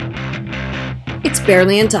It's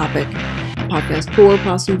Barely on Topic, a podcast for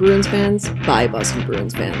Boston Bruins fans by Boston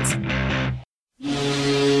Bruins fans.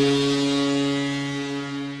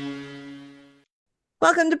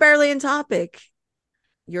 Welcome to Barely on Topic,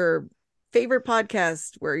 your favorite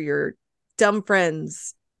podcast where your dumb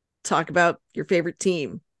friends talk about your favorite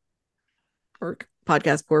team, or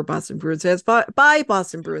podcast for Boston Bruins fans by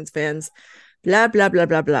Boston Bruins fans. Blah, blah, blah,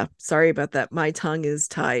 blah, blah. Sorry about that. My tongue is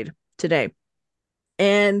tied today.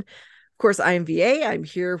 And of course, I am VA. I'm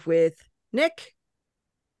here with Nick.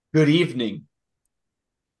 Good evening.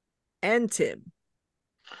 And Tim.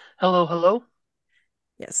 Hello, hello.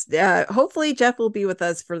 Yes. Hopefully Jeff will be with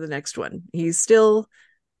us for the next one. He's still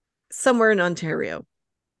somewhere in Ontario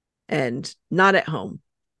and not at home.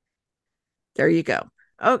 There you go.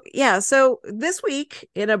 Oh, yeah. So this week,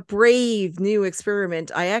 in a brave new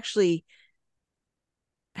experiment, I actually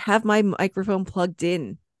have my microphone plugged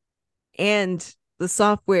in and the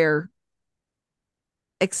software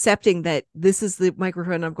accepting that this is the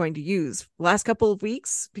microphone I'm going to use. Last couple of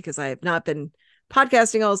weeks, because I have not been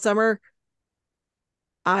podcasting all summer,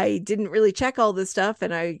 I didn't really check all this stuff,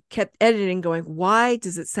 and I kept editing going, why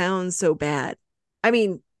does it sound so bad? I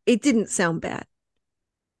mean, it didn't sound bad,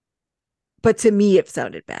 but to me, it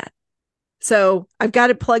sounded bad. So I've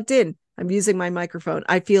got it plugged in. I'm using my microphone.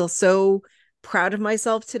 I feel so proud of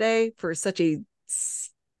myself today for such a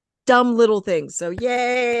dumb little thing. So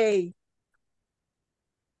yay.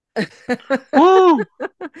 Woo!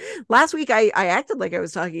 Last week I acted like I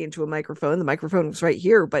was talking into a microphone. The microphone was right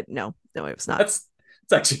here, but no, it was not. It's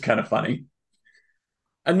actually kind of funny.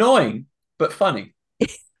 Annoying, but funny.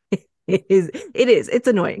 It is. It's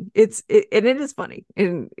annoying. And it is funny.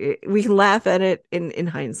 And we can laugh at it in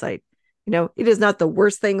hindsight. You know, it is not the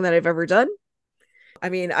worst thing that I've ever done. I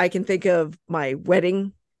mean, I can think of my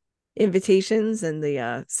wedding invitations and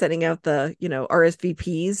the setting out the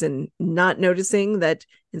RSVPs and not noticing that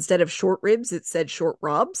instead of short ribs it said short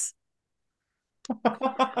robs.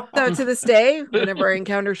 So to this day, whenever I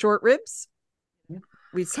encounter short ribs,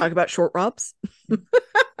 we talk about short robs.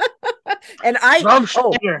 And Rob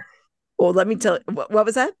Schneider. Well, let me tell you, what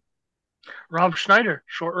was that? Rob Schneider,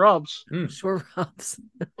 short robs. Short robs.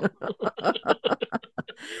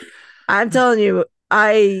 I'm telling you,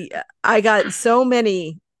 I got so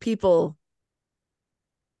many people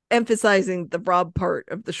emphasizing the Rob part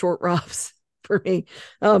of the short robs for me,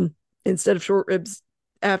 instead of short ribs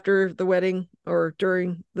after the wedding or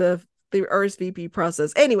during the RSVP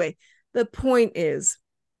process. Anyway, the point is,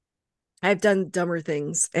 I've done dumber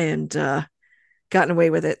things and gotten away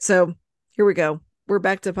with it. So here we go. We're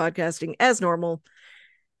back to podcasting as normal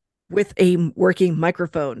with a working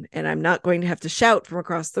microphone, and I'm not going to have to shout from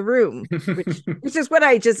across the room, which is what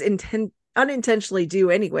I just unintentionally do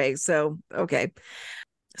anyway. So, okay.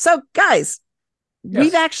 So guys, Yes.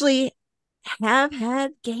 We've actually have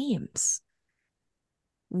had games,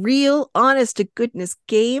 real honest to goodness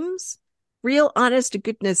games, real honest to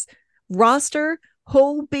goodness roster,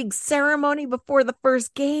 whole big ceremony before the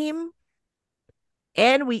first game.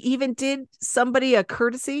 And we even did somebody a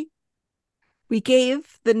courtesy. We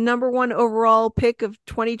gave the number 1 overall pick of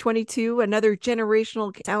 2022, another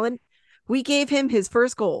generational talent. We gave him his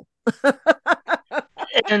first goal.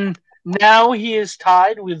 And now he is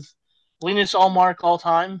tied with Linus Ullmark all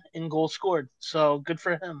time in goals scored. So good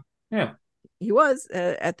for him. Yeah. He was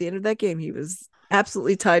at the end of that game. He was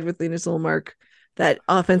absolutely tied with Linus Ullmark, that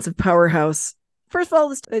offensive powerhouse. First of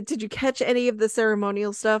all, did you catch any of the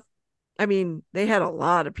ceremonial stuff? I mean, they had a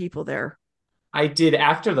lot of people there. I did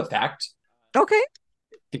after the fact. Okay.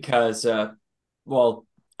 Because, I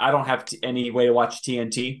don't have any way to watch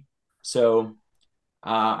TNT. So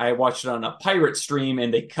I watched it on a pirate stream,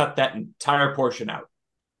 and they cut that entire portion out.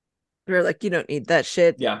 They're like, you don't need that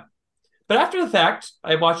shit. Yeah. But after the fact,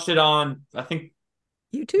 I watched it on, I think,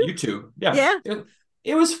 YouTube. Yeah.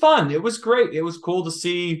 It was fun. It was great. It was cool to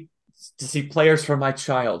see players from my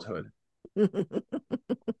childhood.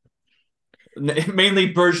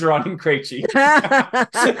 Mainly Bergeron and Krejci.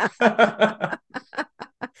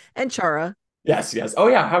 And Chara. Yes. Oh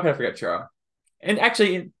yeah, how can I forget Chara? And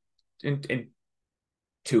actually in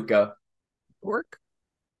Tuca. Bork?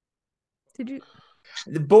 Did you?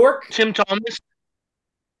 The Bork? Tim Thomas.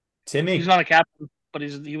 Timmy. He's not a captain, but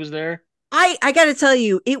he was there. I got to tell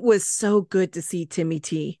you, it was so good to see Timmy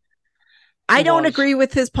T. I don't agree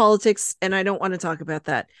with his politics, and I don't want to talk about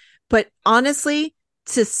that. But honestly,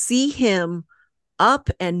 to see him up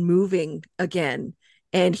and moving again,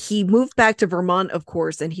 and he moved back to Vermont, of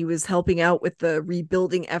course, and he was helping out with the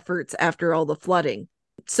rebuilding efforts after all the flooding.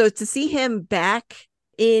 So to see him back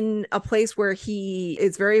in a place where he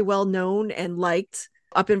is very well known and liked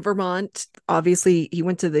up in Vermont. Obviously, he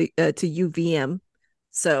went to the to UVM.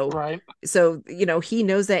 So Right. he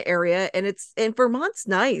knows that area, and Vermont's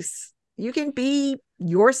nice. You can be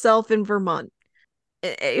yourself in Vermont.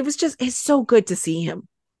 It's so good to see him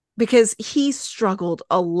because he struggled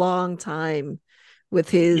a long time with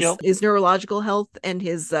his Yep. his neurological health and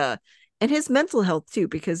his mental health too,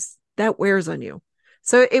 because that wears on you.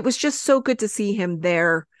 So it was just so good to see him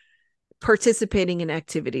there participating in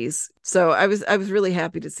activities. So I was really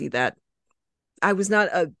happy to see that. I was not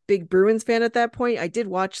a big Bruins fan at that point. I did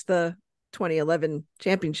watch the 2011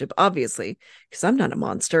 championship, obviously, because I'm not a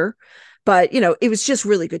monster. But it was just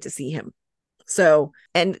really good to see him.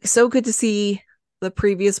 And so good to see the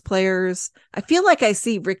previous players. I feel like I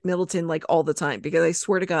see Rick Middleton like all the time, because I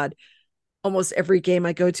swear to God, almost every game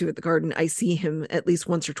I go to at the Garden, I see him at least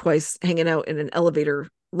once or twice hanging out in an elevator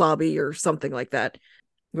lobby or something like that,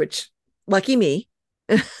 which lucky me.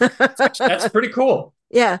 That's pretty cool.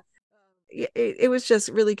 Yeah. It was just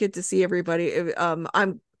really good to see everybody.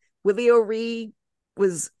 I'm Willie O'Ree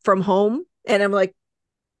was from home, and I'm like,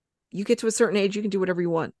 you get to a certain age, you can do whatever you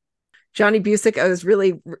want. Johnny Busick, I was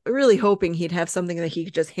really, really hoping he'd have something that he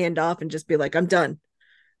could just hand off and just be like, I'm done.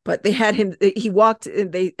 But they had him, he walked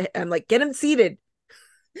and I'm like, get him seated.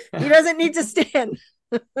 He doesn't need to stand.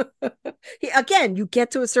 Again, you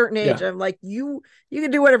get to a certain age. Yeah. I'm like, you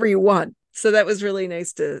can do whatever you want. So that was really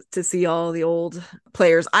nice to see all the old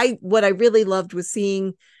players. What I really loved was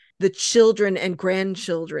seeing the children and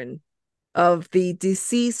grandchildren of the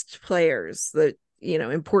deceased players, the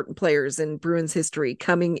important players in Bruins history,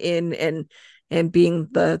 coming in and being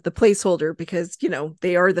the placeholder, because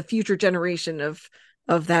they are the future generation of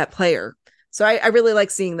that player. So I really like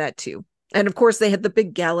seeing that too. And of course, they had the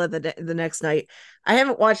big gala the next night. I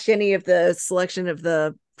haven't watched any of the selection of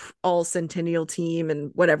the all centennial team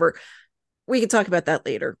and whatever. We can talk about that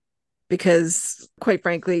later, because quite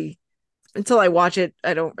frankly, until I watch it,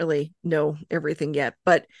 I don't really know everything yet.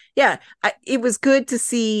 But yeah, it was good to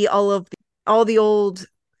see all the old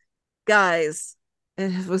guys.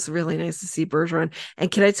 And it was really nice to see Bergeron. And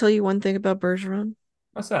can I tell you one thing about Bergeron?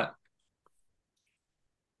 What's that?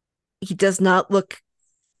 He does not look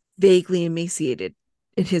vaguely emaciated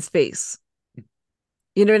in his face.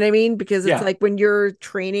 You know what I mean? Because it's like when you're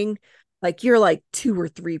training, like you're like 2 or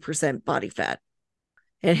 3% body fat,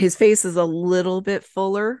 and his face is a little bit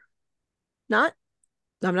fuller. I'm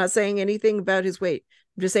not saying anything about his weight.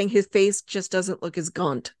 I'm just saying his face just doesn't look as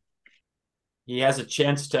gaunt. He has a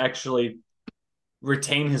chance to actually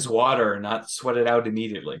retain his water and not sweat it out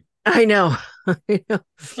immediately. I know.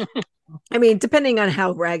 I mean, depending on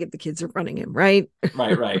how ragged the kids are running him, right?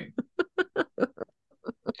 Right.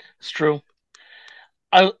 It's true.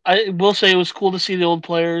 I will say it was cool to see the old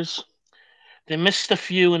players. They missed a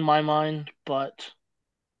few in my mind, but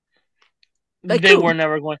Like they who? were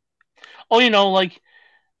never going. Oh, like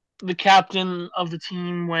the captain of the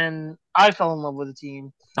team when I fell in love with the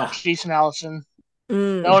team, Jason Allison.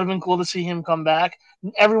 That would have been cool to see him come back.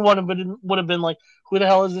 Everyone would have been like, who the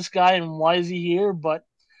hell is this guy and why is he here? But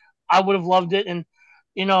I would have loved it. And,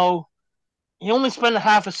 he only spent a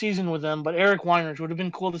half a season with them, but Eric Weinrich would have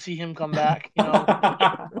been cool to see him come back,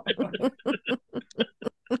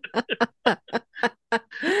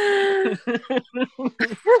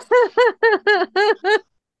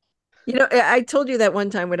 I told you that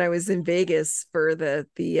one time when I was in Vegas for the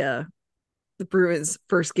Bruins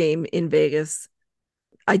first game in Vegas,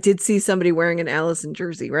 I did see somebody wearing an Allison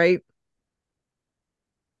jersey, right?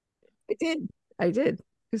 I did. It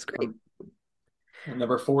was great.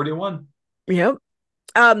 Number 41. Yep.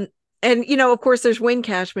 And of course, there's Wayne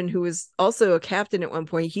Cashman, who was also a captain at one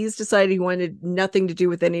point. He's decided he wanted nothing to do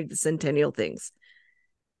with any of the Centennial things,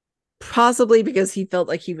 possibly because he felt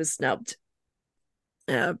like he was snubbed.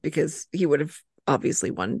 Because he would have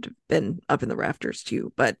obviously wanted to have been up in the rafters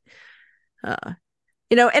too. But and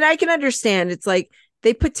I can understand. It's like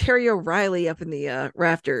they put Terry O'Reilly up in the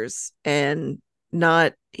rafters and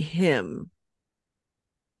not him.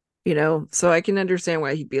 So I can understand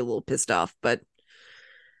why he'd be a little pissed off, but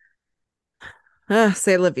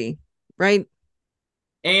say la vie, right?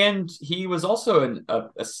 And he was also an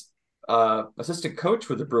assistant coach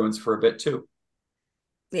with the Bruins for a bit too.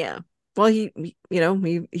 Yeah. Well, he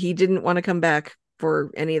didn't want to come back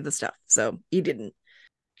for any of the stuff, so he didn't.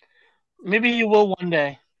 Maybe he will one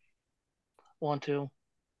day. Want to.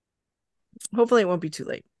 Hopefully it won't be too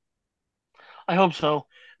late. I hope so.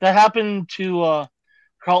 That happened to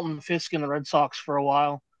Carlton Fisk in the Red Sox for a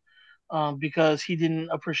while, because he didn't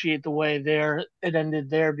appreciate the way it ended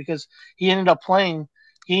there, because he ended up playing.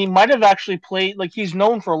 He might have actually played, like, he's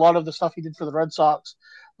known for a lot of the stuff he did for the Red Sox,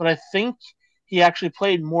 but I think he actually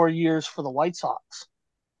played more years for the White Sox.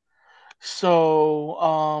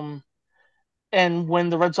 So, and when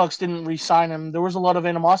the Red Sox didn't re-sign him, there was a lot of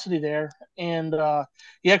animosity there, and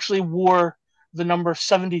he actually wore the number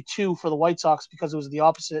 72 for the White Sox because it was the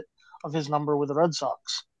opposite of his number with the Red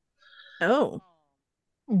Sox. Oh.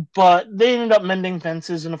 But they ended up mending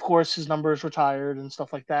fences, and of course his number is retired and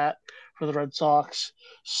stuff like that for the Red Sox.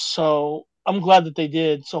 So I'm glad that they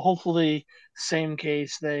did. So hopefully, same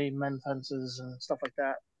case, they mend fences and stuff like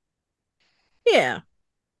that. Yeah.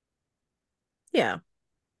 Yeah.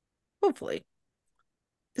 Hopefully.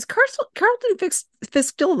 Is Carlton Fisk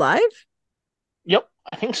still alive? Yep,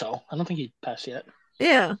 I think so. I don't think he passed yet.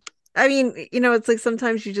 Yeah. I mean, it's like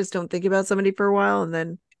sometimes you just don't think about somebody for a while and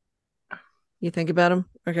then you think about them.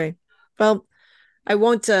 Okay. Well, I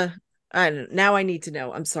won't I don't now I need to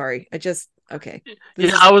know. I'm sorry. Okay. This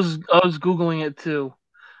Yeah, is I was googling it too.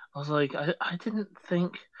 I was like, I didn't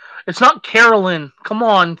think it's not Carolyn. Come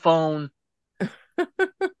on, phone.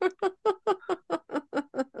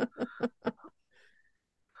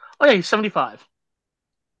 Oh yeah, he's 75.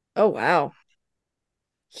 Oh wow.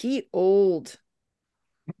 He old.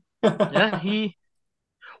 Yeah,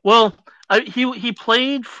 well, he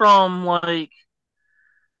played from like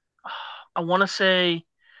I want to say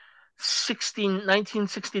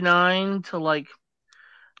 1969 to like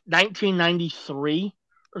 1993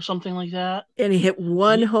 or something like that. And he hit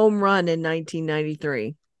one He, home run in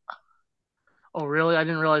 1993. oh really? I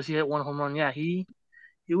didn't realize he hit one home run. Yeah, he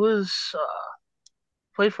was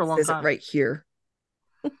played for a It long says it time. right here.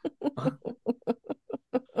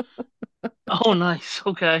 Oh, nice.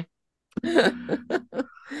 Okay, Yeah,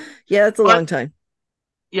 that's a but long time.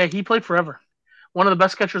 yeah, he played forever. One of the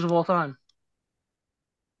best catchers of all time.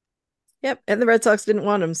 Yep. And the Red Sox didn't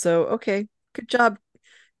want him. So, okay. Good job.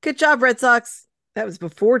 Good job, Red Sox. That was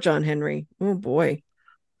before John Henry. Oh, boy.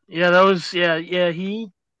 Yeah, that was yeah.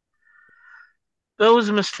 That was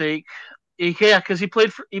a mistake. Yeah, because he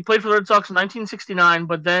played for the Red Sox in 1969,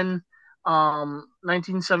 but then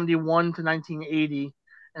 1971 to 1980,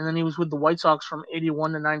 and then he was with the White Sox from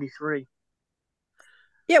 81 to 93.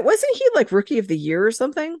 Yeah. Wasn't he like rookie of the year or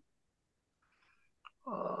something?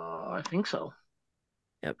 I think so.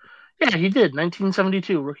 Yep. Yeah, he did.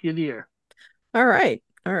 1972, Rookie of the Year. All right.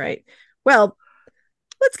 All right. Well,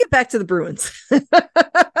 let's get back to the Bruins.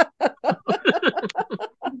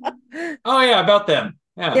 Oh yeah, about them.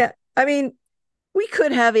 Yeah. Yeah. I mean, we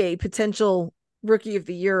could have a potential rookie of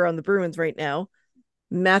the year on the Bruins right now.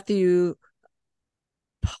 Matthew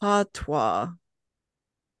Patois.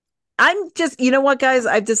 I'm just, you know what, guys?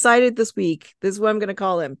 I've decided this week. This is what I'm going to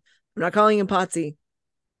call him. I'm not calling him Potsy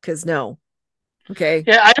because no. Okay.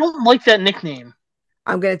 Yeah, I don't like that nickname.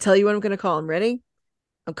 I'm going to tell you what I'm going to call him. Ready?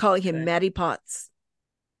 I'm calling him Okay. Matty Potts.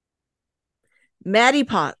 Matty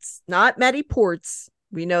Potts, not Matty Ports.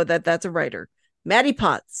 We know that that's a writer. Matty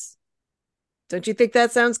Potts. Don't you think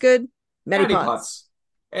that sounds good? Matty Matty Potts. Potts.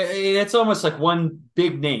 It's almost like one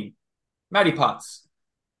big name. Matty Potts.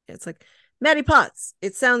 It's like Matty Potts.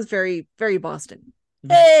 It sounds very, very Boston.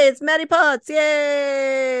 Mhm. Hey, it's Matty Potts.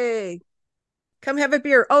 Yay. Come have a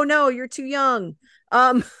beer. Oh no, you're too young.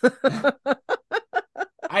 I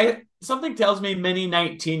something tells me many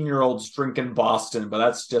 19-year-olds drink in Boston, but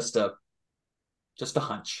that's just a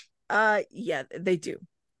hunch. Yeah, they do.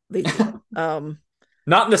 They do.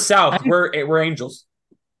 Not in the I South. think We're angels.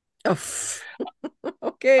 Oh,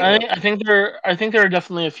 okay. I, Well, I think there are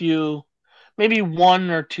definitely a few, maybe one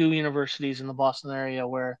or two universities in the Boston area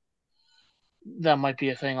where that might be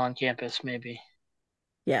a thing on campus. Maybe.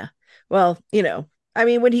 yeah. Well, I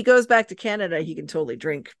mean, when he goes back to Canada, he can totally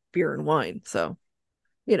drink beer and wine. So,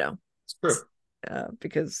 you know, It's true.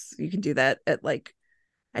 because you can do that at like,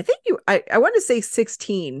 I want to say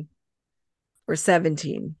 16 or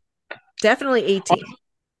 17. Definitely 18.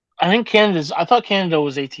 I thought Canada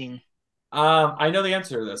was 18. I know the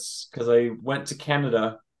answer to this because I went to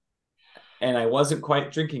Canada and I wasn't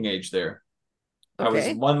quite drinking age there. I was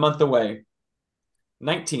Okay. 1 month away.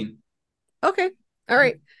 19. Okay. All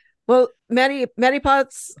right. Well, Matty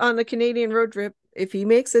Potts on the Canadian road trip, if he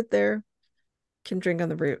makes it there, can drink on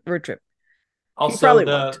the road trip. He Also probably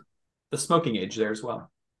won't. the smoking age there as well.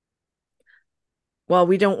 Well,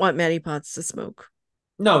 we don't want Matty Potts to smoke.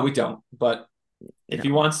 No, we don't. But if he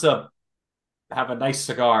No. wants to have a nice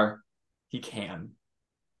cigar, he can.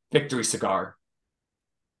 Victory cigar.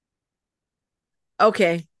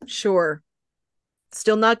 Okay, sure.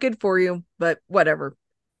 Still not good for you, but whatever.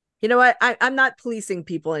 You know what? I'm not policing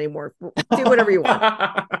people anymore. Do whatever you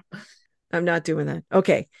want. I'm not doing that.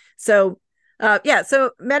 Okay. So yeah,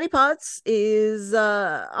 so Matty Potts is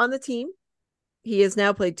on the team. He has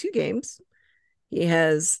now played 2 games. He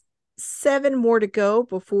has 7 more to go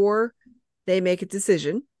before they make a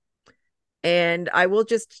decision. And I will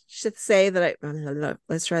just say that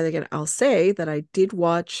let's try that again. I'll say that I did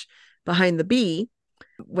watch Behind the Bee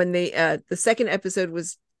when the second episode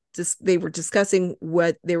was just, they were discussing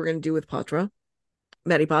what they were going to do with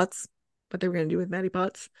Matty Potts, what they were going to do with Matty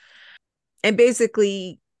Potts. And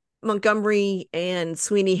basically Montgomery and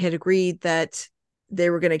Sweeney had agreed that they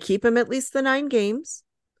were going to keep him at least the 9 games.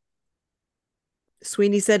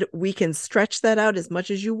 Sweeney said, we can stretch that out as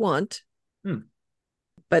much as you want,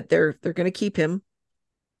 but they're going to keep him.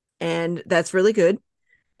 And that's really good.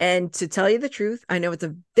 And to tell you the truth, I know it's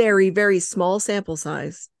a very, very small sample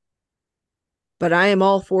size, but I am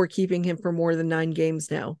all for keeping him for more than 9 games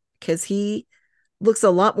now, because he looks a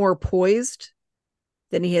lot more poised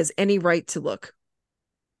than he has any right to look,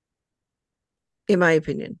 in my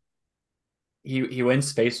opinion. He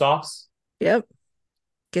wins face-offs. Yep.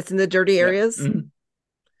 Gets in the dirty areas. Yep.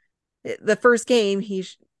 Mm-hmm. The first game, he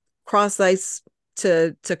crossed ice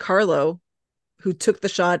to Carlo, who took the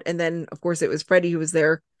shot, and then of course it was Freddie who was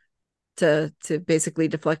there to basically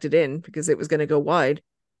deflect it in because it was going to go wide.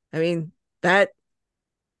 I mean, that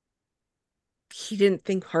he didn't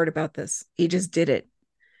think hard about this. He just did it.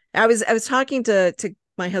 I was talking to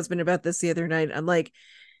my husband about this the other night. I'm like,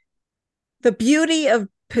 the beauty of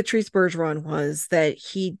Patrice Bergeron was that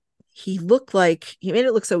he looked like, he made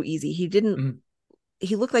it look so easy. He didn't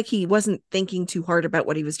he looked like he wasn't thinking too hard about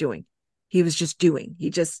what he was doing. He was just doing.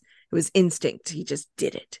 It was instinct. He just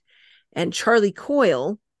did it. And Charlie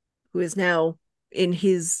Coyle, who is now in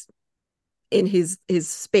his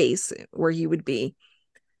space where he would be,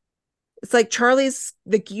 it's like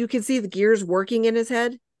you can see the gears working in his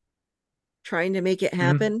head, trying to make it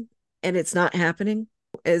happen, and it's not happening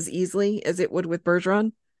as easily as it would with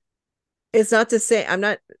Bergeron. It's not to say, I'm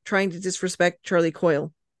not trying to disrespect Charlie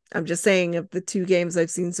Coyle. I'm just saying, of the 2 games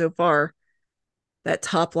I've seen so far, that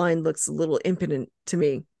top line looks a little impotent to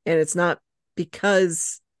me. And it's not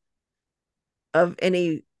because of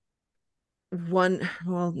any one.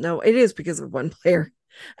 Well, no, it is because of one player.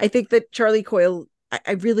 I think that Charlie Coyle,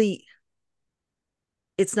 I really,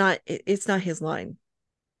 it's not his line.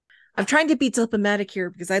 I'm trying to be diplomatic here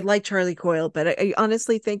because I like Charlie Coyle, but I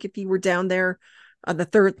honestly think if he were down there on the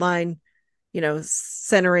third line,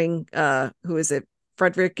 centering, who is it?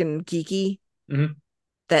 Frederick and Geeky,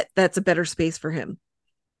 that's a better space for him.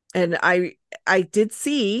 And I did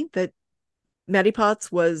see that Matty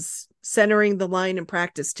Potts was centering the line in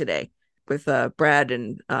practice today with Brad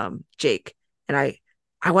and Jake, and I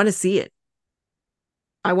want to see it.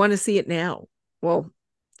 I want to see it now. Well,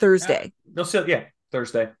 Thursday. They'll see it,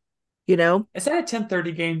 Thursday. Is that a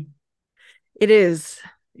 10:30 game? It is.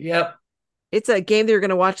 Yep. It's a game they're going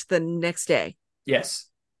to watch the next day. Yes.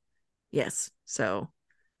 So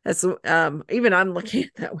that's even I'm looking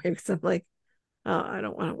at that way because I'm like, oh, I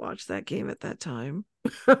don't want to watch that game at that time.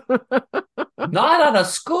 Not on a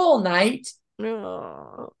school night.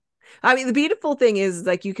 No. I mean, the beautiful thing is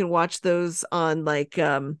like you can watch those on like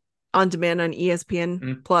on demand on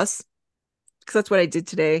ESPN Plus, because that's what I did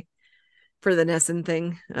today for the Nesson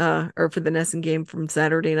thing, or for the Nesson game from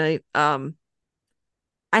Saturday night.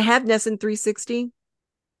 I have Nesson 360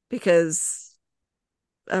 because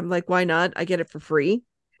I'm like, why not? I get it for free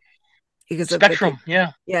because Spectrum,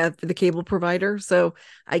 for the cable provider. So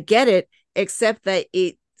I get it, except that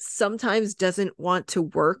it sometimes doesn't want to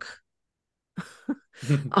work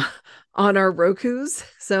on our Rokus.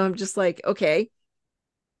 So I'm just like, okay.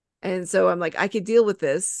 And so I'm like, I could deal with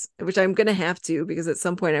this, which I'm going to have to, because at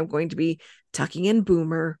some point I'm going to be tucking in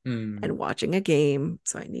Boomer and watching a game.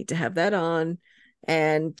 So I need to have that on.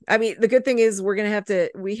 And I mean, the good thing is we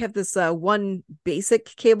have this one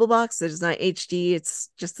basic cable box that is not HD.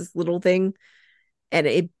 It's just this little thing. And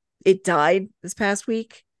it died this past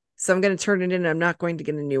week. So I'm going to turn it in. I'm not going to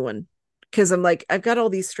get a new one because I'm like, I've got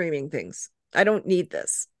all these streaming things. I don't need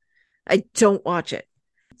this. I don't watch it.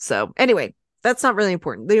 So anyway, that's not really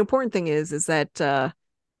important. The important thing is that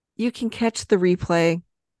you can catch the replay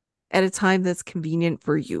at a time that's convenient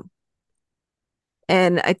for you.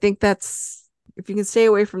 And I think that's, if you can stay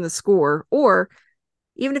away from the score, or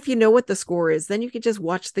even if you know what the score is, then you can just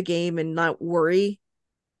watch the game and not worry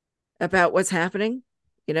about what's happening,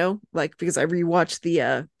 like, because I rewatched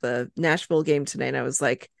the Nashville game tonight and I was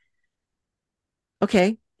like,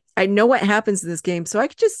 okay, I know what happens in this game. So I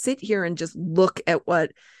could just sit here and just look at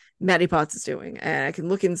what Matty Potts is doing. And I can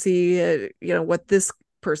look and see, what this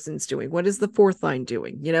person's doing. What is the fourth line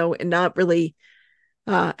doing, and not really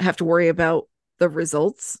have to worry about the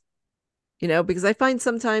results. Because I find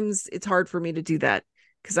sometimes it's hard for me to do that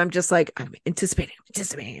because I'm just like, I'm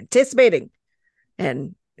anticipating.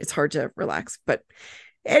 And it's hard to relax. But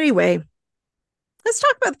anyway, let's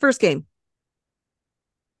talk about the first game.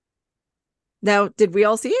 Now, did we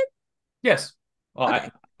all see it? Yes. Well, Okay.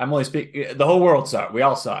 I'm only speaking. The whole world saw it. We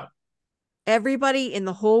all saw it. Everybody in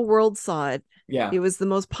the whole world saw it. Yeah. It was the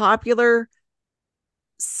most popular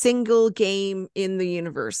single game in the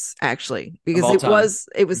universe, actually, Of because all it time. was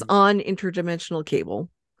it was on interdimensional cable.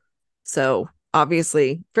 So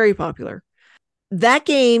obviously very popular. That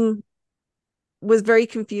game was very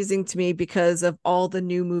confusing to me because of all the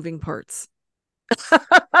new moving parts.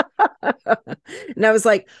 And I was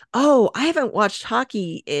like, oh, I haven't watched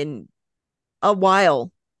hockey in a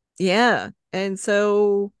while. Yeah. And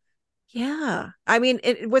so yeah. I mean,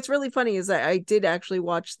 what's really funny is I did actually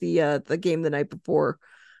watch the game the night before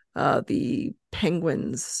the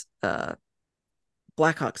Penguins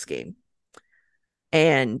Blackhawks game.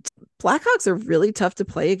 And Blackhawks are really tough to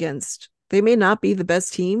play against. They may not be the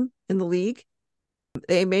best team in the league.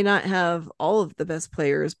 They may not have all of the best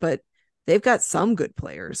players, but they've got some good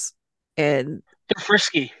players. And They're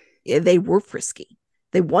frisky. they were frisky.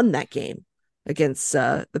 They won that game against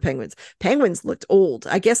the Penguins. Penguins looked old.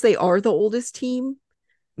 I guess they are the oldest team,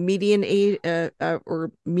 median age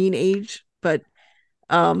or mean age, but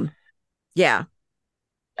yeah.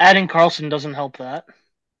 Adding Karlsson doesn't help that.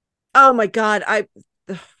 Oh my god,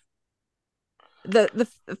 the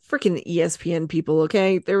freaking ESPN people,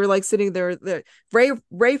 okay? They were like sitting there.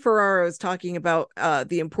 Ray Ferraro is talking about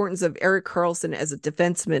the importance of Erik Karlsson as a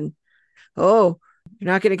defenseman. Oh, you're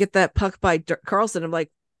not going to get that puck by Karlsson. I'm like,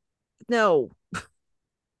 no.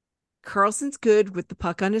 Karlsson's good with the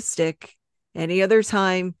puck on his stick. Any other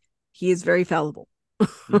time, he is very fallible.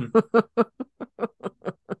 Mhm.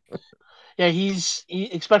 Yeah,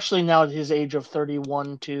 especially now at his age of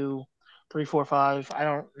 31 to 345. I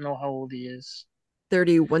don't know how old he is.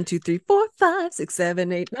 30, 1, 2, 3, 4, 5, 6,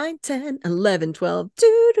 7, 8, 9, 10, 11, 12.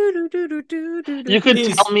 Do, do, do, do, do, do, do, You do. could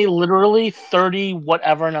tell me literally 30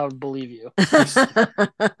 whatever and I would believe you.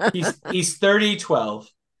 He's he's 30, 12.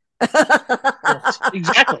 Yes,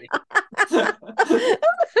 exactly.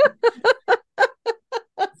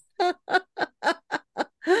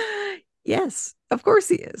 Yes, of course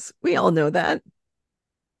he is. We all know that.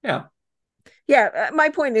 Yeah. Yeah, my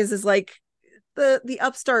point is like the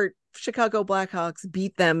upstart Chicago Blackhawks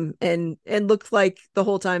beat them and looked like the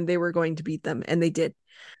whole time they were going to beat them, and they did.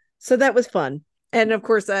 So that was fun. And of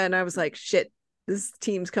course, and I was like, shit, this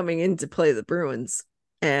team's coming in to play the Bruins.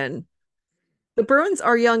 And the Bruins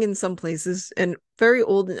are young in some places and very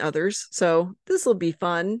old in others. So this will be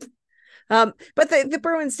fun. But the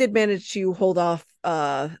Bruins did manage to hold off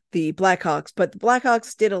the Blackhawks, but the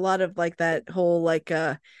Blackhawks did a lot of like that whole like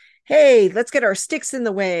hey, let's get our sticks in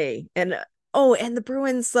the way. And oh, and the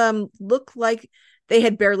Bruins look like they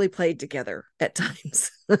had barely played together at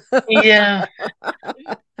times. Yeah.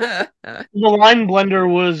 The line blender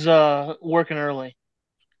was working early.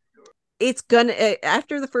 It's gonna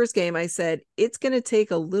after the first game, I said it's gonna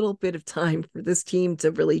take a little bit of time for this team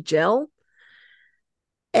to really gel.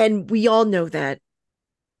 And we all know that.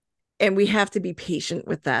 And we have to be patient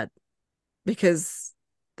with that because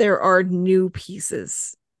there are new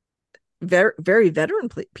pieces, very, very veteran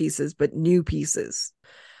pieces, but new pieces.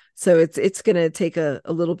 So it's going to take a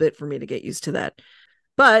little bit for me to get used to that.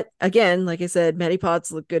 But again, like I said, Matty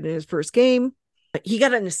Potts looked good in his first game. He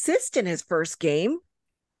got an assist in his first game, Oh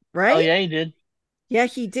right? yeah, he did. Yeah,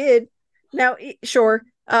 he did. Now, sure.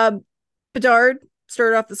 Bedard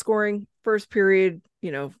started off the scoring first period,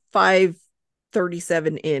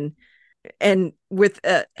 5:37 in, and with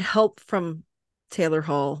help from Taylor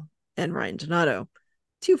Hall and Ryan Donato,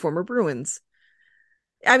 two former Bruins.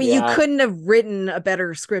 I mean, you Yeah. couldn't have written a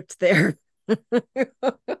better script there.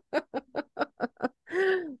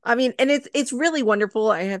 I mean, and it's really wonderful,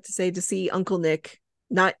 I have to say, to see Uncle Nick,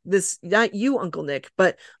 not you, Uncle Nick,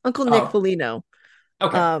 but Uncle Nick Oh, Foligno,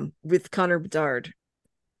 okay. with Connor Bedard.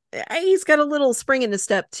 He's got a little spring in his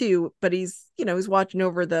step too, but he's watching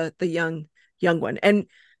over the young one. And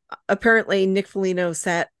apparently Nick Foligno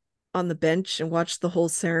sat on the bench and watched the whole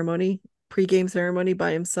pregame ceremony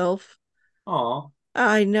by himself. Oh.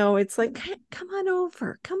 I know, it's like, "Hey, come on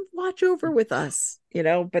over, come watch over with us,"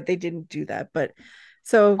 but they didn't do that. But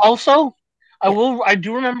so Also, yeah. I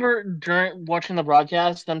do remember during watching the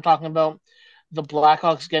broadcast them talking about the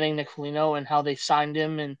Blackhawks getting Nick Foligno and how they signed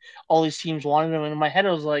him and all these teams wanted him. And in my head,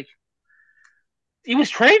 I was like, he was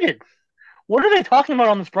traded. What are they talking about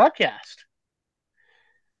on this broadcast?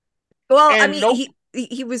 Well, I And mean, nope.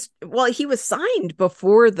 he was signed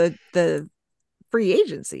before the free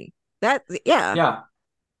agency. That yeah. Yeah.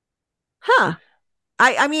 Huh.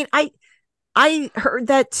 I mean, I heard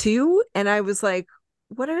that too, and I was like,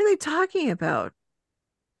 what are they talking about?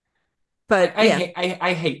 But I yeah, hate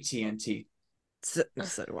I hate TNT. so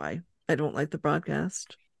do I. I don't like the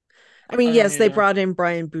broadcast. I mean, I don't yes, they either. brought in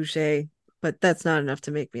Brian Boucher, but that's not enough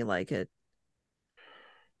to make me like it.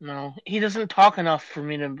 No, he doesn't talk enough for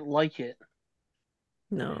me to like it.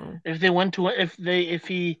 No. If they went to if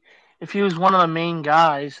he was one of the main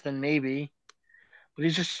guys, then maybe. But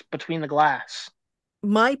he's just between the glass.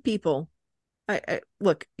 My people, I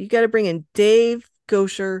look, you got to bring in Dave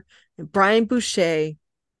Gosher and Brian Boucher.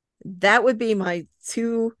 That would be my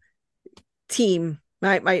two team,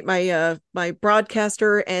 my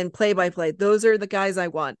broadcaster and play by play. Those are the guys I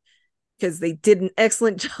want because they did an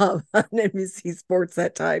excellent job on NBC Sports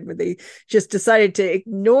that time, and they just decided to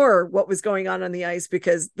ignore what was going on the ice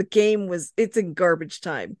because the game it's in garbage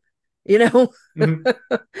time, you know. Mm-hmm.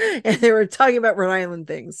 And they were talking about Rhode Island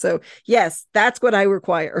things. So yes, that's what I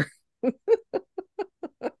require.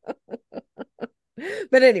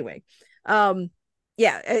 But anyway,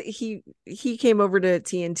 yeah, he came over to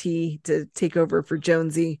TNT to take over for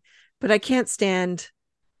Jonesy, but I can't stand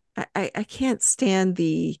I can't stand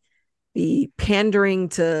the pandering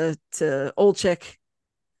to Olczyk,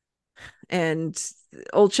 and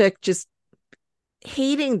Olczyk just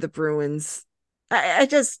hating the Bruins. I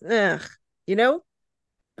just you know.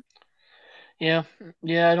 Yeah,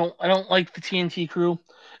 yeah. I don't like the TNT crew.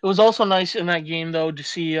 It was also nice in that game though to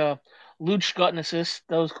see Luch got an assist.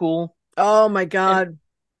 That was cool. Oh my And god,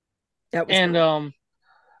 that was and cool.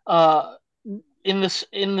 uh in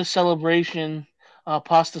the celebration,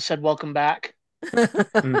 Pasta said welcome back.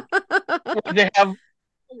 Mm. Like they have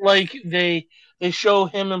like they show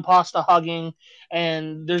him and Pasta hugging,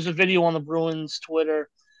 and there's a video on the Bruins Twitter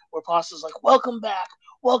where Pasta's like welcome back,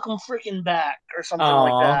 welcome freaking back, or something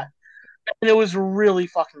like that. Aw. And it was really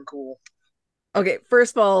fucking cool. Okay,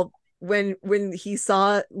 first of all, when he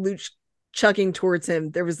saw Luch chugging towards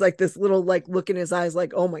him, there was like this little like look in his eyes,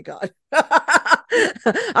 like, oh my god,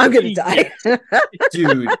 I'm gonna die.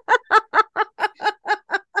 Dude,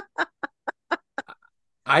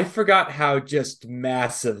 I forgot how just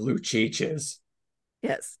massive Lucic is.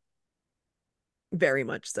 Yes, very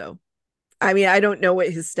much so. I mean, I don't know what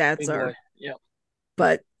his stats Big are, boy. Yeah.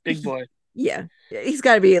 but Big boy. yeah, he's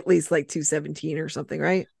got to be at least like 217 or something,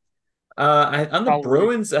 right? On the Probably.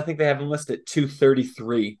 Bruins, I think they have him listed at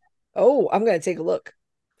 233. Oh, I'm gonna take a look.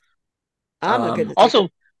 I'm gonna take Also,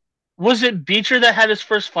 was it Beecher that had his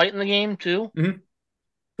first fight in the game too? Mhm.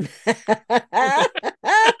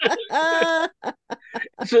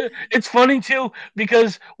 So it's funny too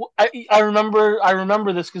because I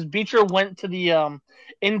remember this because Beecher went to the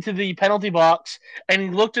into the penalty box and he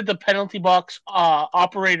looked at the penalty box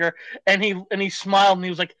operator and he smiled and he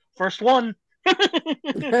was like first one.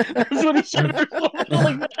 That's what he said. First one,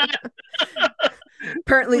 like that.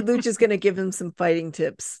 Apparently Luch is going to give him some fighting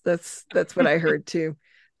tips. That's what I heard too.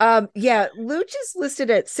 Yeah, Luch is listed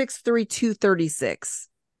at 6'3", 236.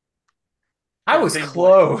 I Yeah, was big boy.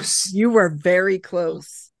 close. You were very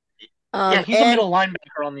close. Yeah, he's a and middle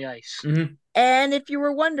linebacker on the ice. Mhm. and if you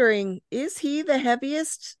were wondering, is he the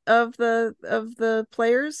heaviest of the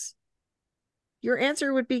players? Your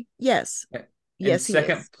answer would be yes. In Yes, he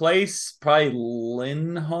second is. place, probably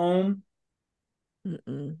Lindholm.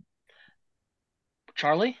 Mm-mm.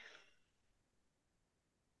 Charlie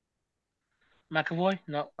McAvoy?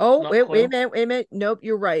 No, Oh, not wait a Coyle. minute, wait a minute. Nope,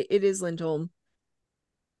 you're right. It is Lindholm.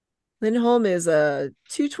 Lindholm is a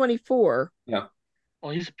 224. Yeah. Oh,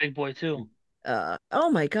 he's a big boy too. Oh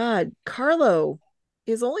my God, Carlo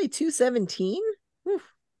is only 217.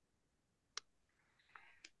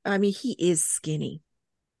 I mean, he is skinny.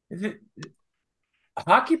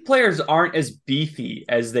 Hockey players aren't as beefy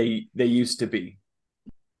as they used to be.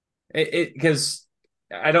 It because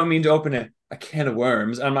I don't mean to open a can of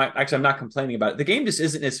worms. I'm not complaining about it. The game just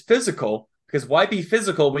isn't as physical because why be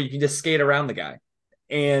physical when you can just skate around the guy?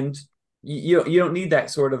 And you don't need that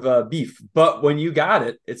sort of beef. But when you got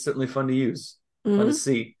it, it's certainly fun to use, fun to Mhm.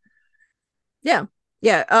 see. Yeah,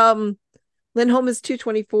 yeah. Lindholm is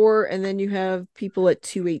 224, and then you have people at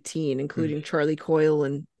 218, including Charlie Coyle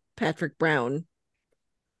and Patrick Brown.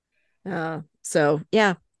 So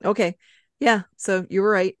yeah, okay, yeah. So you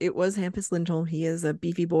were right. It was Hampus Lindholm. He is a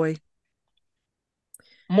beefy boy.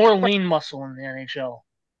 More lean muscle in the NHL.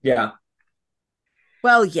 Yeah.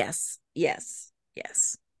 Well, yes, yes,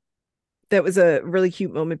 yes. That was a really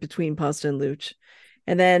cute moment between Pasta and Luch.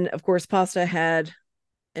 And then, of course, Pasta had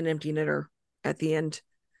an empty netter at the end,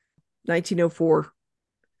 1904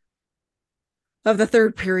 of the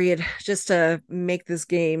third period, just to make this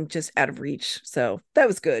game just out of reach. So that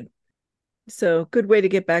was good. So good way to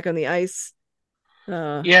get back on the ice.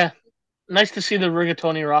 Yeah, nice to see the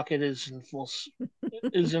Rigatoni Rocket is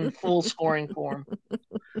in full scoring form.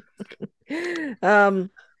 um,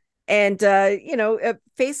 and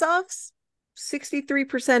face offs,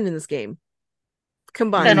 63% in this game Yeah,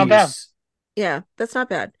 combined. not bad. Yeah, that's not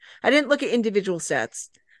bad. I didn't look at individual stats.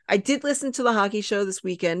 I did listen to the hockey show this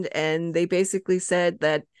weekend, and they basically said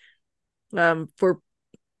that for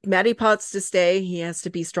Matty Potts to stay, he has to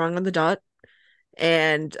be strong on the dot.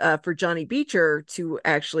 And for Johnny Beecher to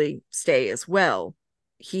actually stay as well,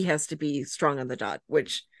 he has to be strong on the dot,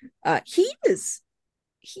 which he is.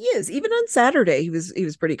 He is. Even on Saturday, he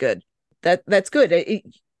was pretty good. That's good.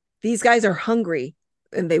 These guys are hungry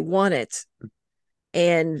and they want it.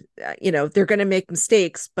 And they're going to make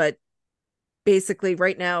mistakes, but basically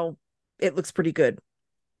right now it looks pretty good.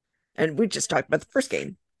 And we just talked about the first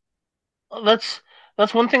game. That's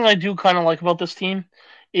one thing I do kind of like about this team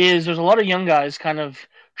is there's a lot of young guys kind of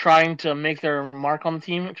trying to make their mark on the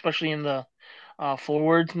team, especially in the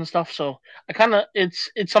forwards and stuff. So I kind of it's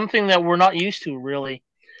something that we're not used to really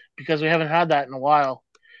because we haven't had that in a while.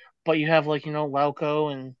 But you have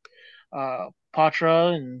Lauko and Patra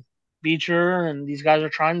and Beecher, and these guys are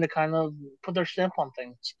trying to kind of put their stamp on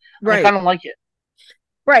things. Right. I kind of like it.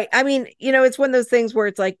 Right. I mean, it's one of those things where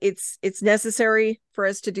it's like it's necessary for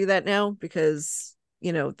us to do that now because,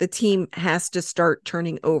 the team has to start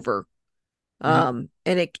turning over. And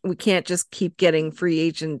we can't just keep getting free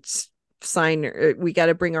agents sign. We got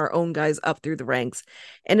to bring our own guys up through the ranks.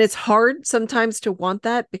 And it's hard sometimes to want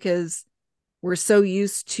that because we're so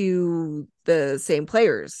used to the same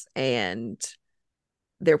players and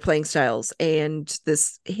their playing styles and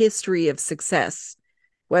this history of success,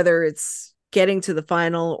 whether it's getting to the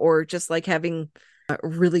final or just like having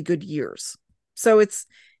really good years. So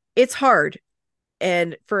it's hard.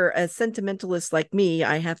 And for a sentimentalist like me,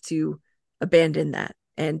 I have to abandon that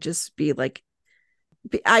and just be like,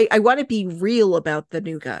 I want to be real about the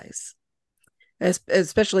new guys,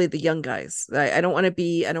 especially the young guys. I want to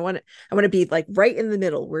be like right in the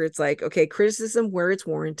middle where it's like, okay, criticism where it's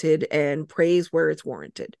warranted and praise where it's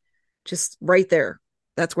warranted. Just right there.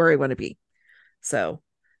 That's where I want to be. So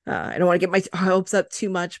I don't want to get my hopes up too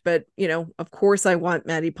much, but of course I want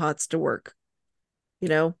Matty Potts to work,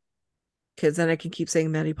 because then I can keep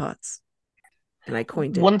saying Matty Potts. And I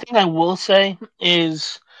coined it. One thing I will say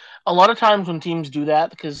is a lot of times when teams do that,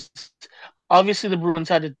 because obviously the Bruins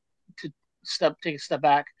had to take a step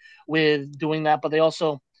back with doing that, but they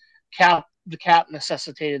also the cap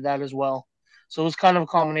necessitated that as well. So it was kind of a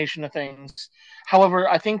combination of things. However,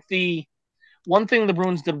 I think the one thing the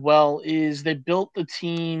Bruins did well is they built the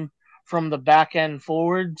team from the back end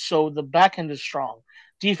forward, so the back end is strong.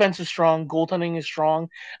 Defense is strong, goaltending is strong,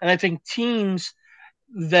 and I think teams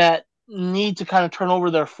that need to kind of turn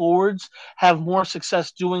over their forwards have more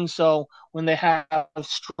success doing so when they have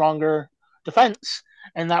stronger defense,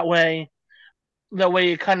 and that way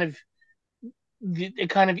it kind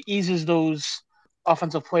of eases those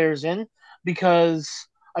offensive players in because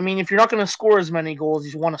I mean if you're not going to score as many goals,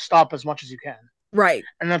 you want to stop as much as you can, right?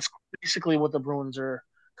 And that's basically what the Bruins are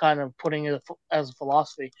kind of putting it as a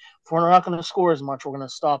philosophy. If we're not going to score as much, we're going to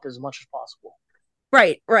stop as much as possible.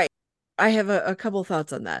 Right. I have a couple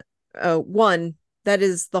thoughts on that. One, that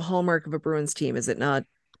is the hallmark of a Bruins team, is it not?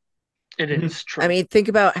 It is true. I mean, think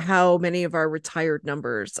about how many of our retired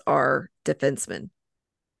numbers are defensemen,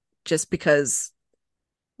 just because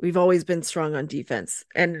we've always been strong on defense,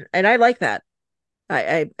 and I like that.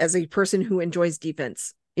 I as a person who enjoys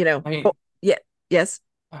defense, yes.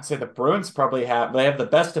 I'd say the Bruins probably have the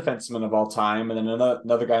best defenseman of all time, and then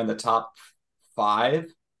another guy in the top 5.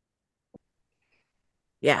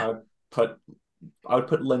 Yeah, I would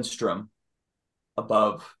put Lindstrom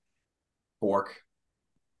above Bork.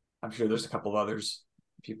 I'm sure there's a couple of others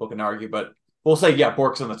people can argue, but we'll say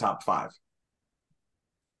Bork's in the top 5.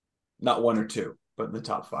 Not 1 or 2, but in the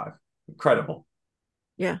top 5. Incredible.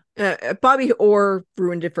 Yeah, Bobby Orr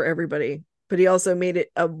ruined it for everybody, but he also made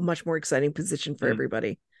it a much more exciting position for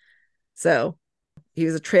everybody. So he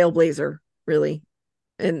was a trailblazer, really,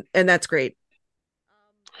 and that's great.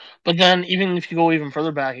 But then, even if you go even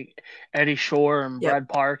further back, Eddie Shore and Brad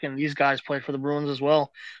Park and these guys played for the Bruins as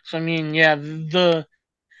well. So I mean, yeah, the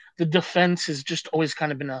defense has just always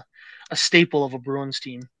kind of been a staple of a Bruins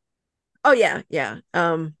team. Oh yeah.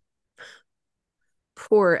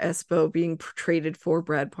 Poor Espo being traded for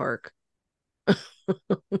Brad Park.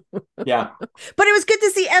 Yeah, but it was good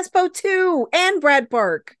to see Espo too and Brad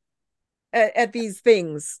Park at these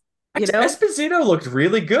things. Esposito looked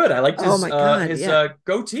really good. I liked his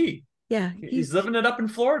goatee. Yeah, he's living it up in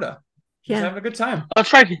Florida. He's having a good time.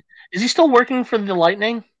 That's right. Is he still working for the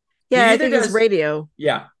Lightning? Yeah, I think it's radio.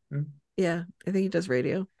 Yeah, I think he does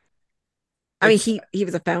radio. I mean, he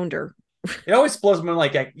was a founder. It always blows me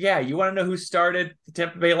like, you want to know who started the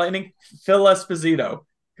Tampa Bay Lightning? Phil Esposito,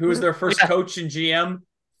 who was their first coach and GM.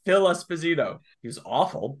 Phil Esposito. He was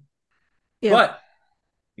awful, Yeah. but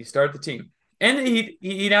he started the team. And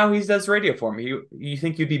he now he does radio for me. You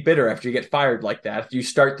think you'd be bitter after you get fired like that? If you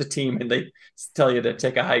start the team and they tell you to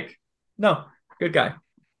take a hike. No, good guy.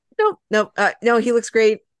 No, he looks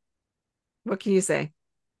great. What can you say?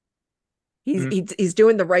 He's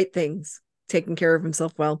doing the right things, taking care of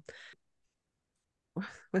himself well. What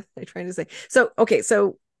am I trying to say? So okay,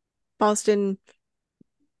 so Boston,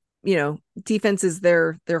 defense is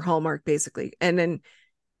their hallmark basically. And then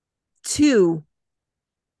two,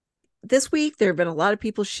 this week there have been a lot of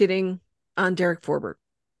people shitting on Derek Forbort.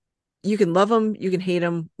 You can love him, you can hate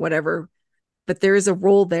him, whatever, but there is a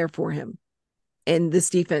role there for him in this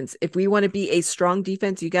defense. If we want to be a strong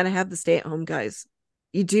defense, you got to have the stay-at-home guys.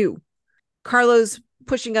 You do. Carlos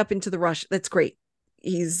pushing up into the rush. That's great.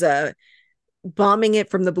 He's bombing it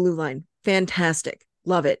from the blue line. Fantastic.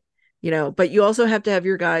 Love it. But you also have to have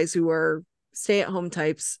your guys who are stay-at-home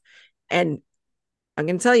types. And I'm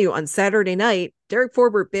going to tell you, on Saturday night, Derek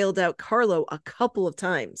Forbort bailed out Carlo a couple of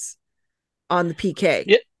times on the PK.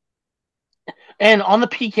 Yeah. And on the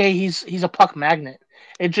PK, he's a puck magnet.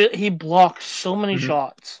 He blocks so many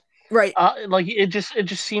shots. Right. Like it just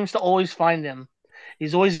seems to always find him.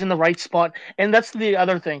 He's always in the right spot. And that's the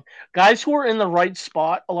other thing. Guys who are in the right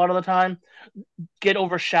spot a lot of the time get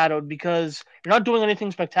overshadowed because you're not doing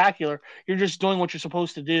anything spectacular. You're just doing what you're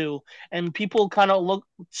supposed to do. And people kind of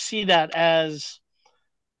see that as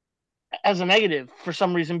a negative for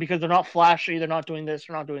some reason because they're not flashy, they're not doing this,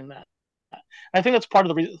 they're not doing that. I think that's part of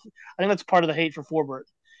the reason. I think that's part of the hate for Forbort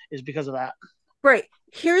is because of that. Right.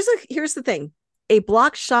 Here's the thing. A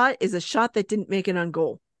blocked shot is a shot that didn't make it on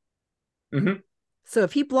goal. Mm-hmm. So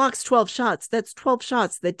if he blocks 12 shots, that's 12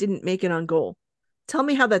 shots that didn't make it on goal. Tell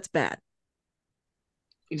me how that's bad.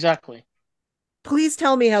 Exactly. Please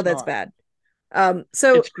tell me how that's bad.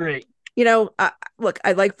 So it's great. Look,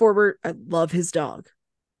 I like Forbort. I love his dog.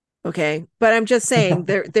 Okay, but I'm just saying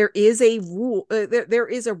there is a rule. There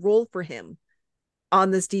is a role for him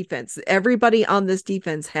on this defense. Everybody on this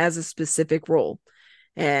defense has a specific role,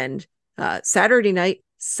 and Saturday night,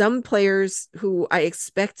 some players who I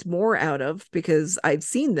expect more out of because I've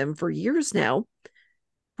seen them for years now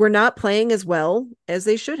were not playing as well as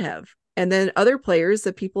they should have, and then other players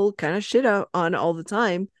that people kind of shit out on all the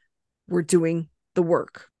time were doing the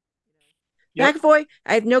work. Yep. McAvoy,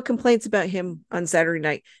 I have no complaints about him on Saturday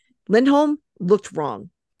night. Lindholm looked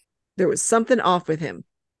wrong. There was something off with him.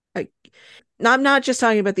 I'm not just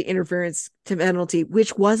talking about the interference penalty,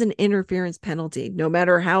 which was an interference penalty, no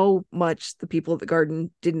matter how much the people at the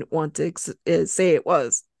Garden didn't want to say it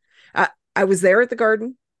was. I was there at the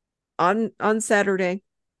Garden on Saturday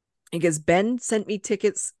because Ben sent me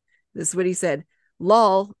tickets. This is what he said.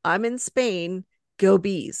 Lol, I'm in Spain. Go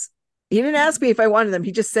Bees. He didn't ask me if I wanted them.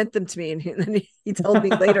 He just sent them to me. And then he told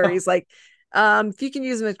me later, he's like, if you can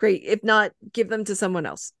use them, it's great. If not, give them to someone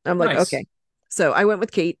else. I'm like, nice. Okay. So I went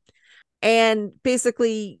with Kate. And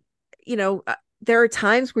basically, there are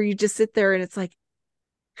times where you just sit there and it's like,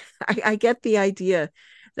 I get the idea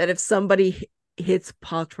that if somebody hits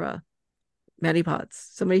Matty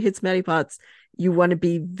Potts, you want to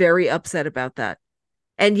be very upset about that.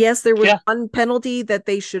 And yes, there was one penalty that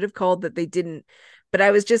they should have called that they didn't. But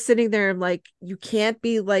I was just sitting there and like, you can't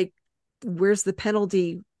be like, where's the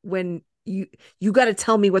penalty when you got to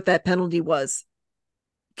tell me what that penalty was.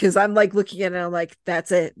 Because I'm like looking at it, I'm like,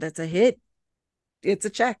 that's a hit. It's a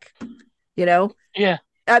check, Yeah.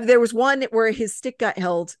 There was one where his stick got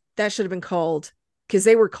held. That should have been called because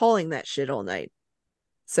they were calling that shit all night.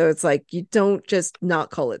 So it's like, you don't just not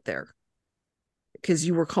call it there because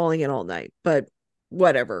you were calling it all night. But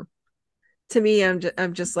whatever. To me,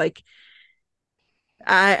 I'm just like,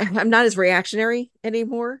 I'm not as reactionary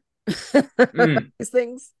anymore. These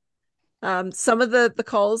things. Some of the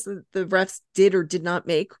calls the refs did or did not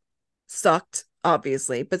make sucked,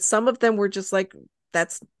 obviously, but some of them were just like,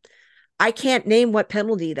 I can't name what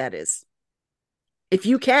penalty that is. If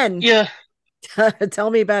you can, tell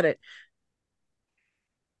me about it.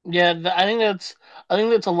 Yeah, I think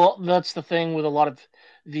that's a lot. That's the thing with a lot of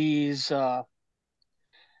these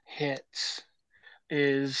hits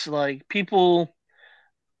is like people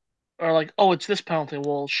are like, oh, it's this penalty.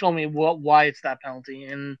 Well, show me why it's that penalty,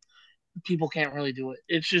 and people can't really do it.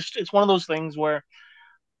 It's one of those things where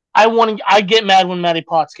I get mad when Matty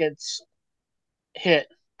Potts gets hit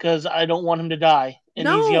because I don't want him to die, and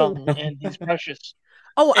he's young and he's precious.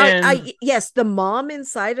 Oh, yes, the mom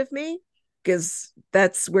inside of me, because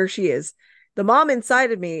that's where she is. The mom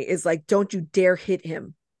inside of me is like, don't you dare hit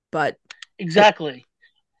him. But exactly,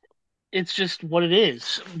 it's just what it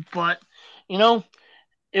is. But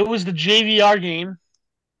it was the JVR game.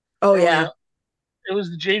 Oh earlier. Yeah. It was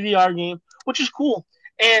the JVR game, which is cool.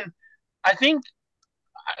 And I think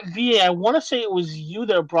VA, I want to say it was you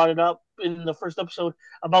that brought it up in the first episode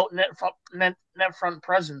about net front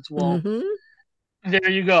presence. Well, Mm-hmm. there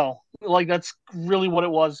you go. Like that's really what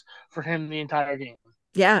it was for him the entire game.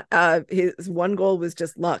 Yeah, his one goal was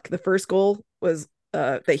just luck. The first goal was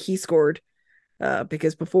that he scored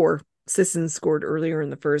because before Sisson scored earlier in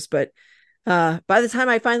the first, but by the time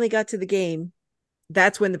I finally got to the game,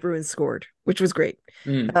 that's when the Bruins scored, which was great.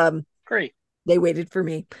 Great. They waited for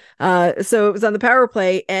me. So it was on the power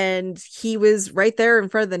play, and he was right there in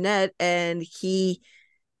front of the net, and he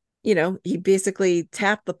basically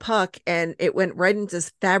tapped the puck, and it went right into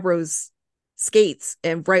Fabro's skates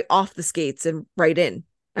and right off the skates and right in.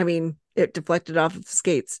 I mean, it deflected off of the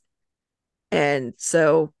skates. And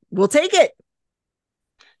so we'll take it.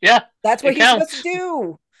 Yeah. That's what he's supposed to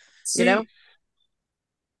do. See,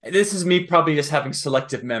 this is me probably just having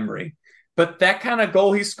selective memory, but that kind of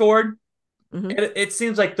goal he scored, it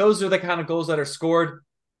seems like those are the kind of goals that are scored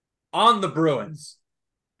on the Bruins.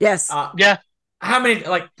 Yes. Yeah. How many,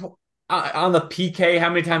 on the PK, how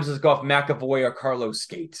many times does it go off McAvoy or Carlos'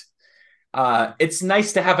 skate? It's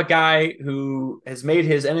nice to have a guy who has made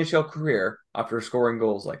his NHL career after scoring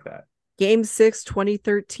goals like that. Game 6,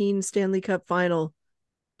 2013 Stanley Cup Final.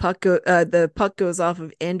 The puck goes off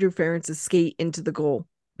of Andrew Ferentz's skate into the goal.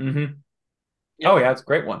 Mm-hmm. Yep. Oh, yeah, it's a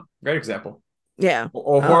great one. Great example. Yeah.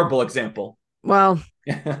 Or horrible example. Well,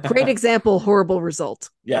 great example, horrible result.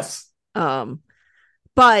 Yes.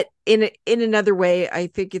 But in another way, I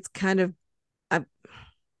think it's kind of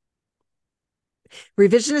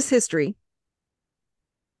revisionist history.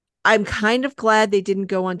 I'm kind of glad they didn't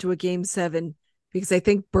go on to a game 7 because I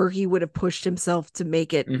think Berkey would have pushed himself to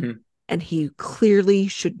make it, and he clearly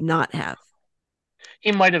should not have.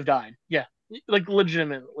 He might have died. Yeah. Like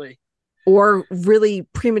legitimately. Or really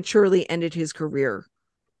prematurely ended his career.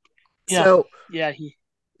 Yeah. So,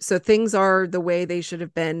 so things are the way they should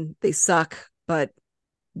have been. They suck, but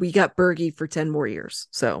we got Berkey for 10 more years.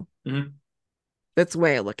 So that's the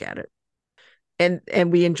way I look at it.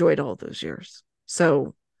 And we enjoyed all those years.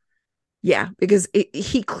 So yeah, because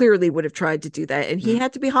he clearly would have tried to do that, and he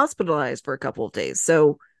had to be hospitalized for a couple of days.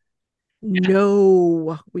 So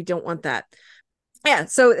no, we don't want that. Yeah,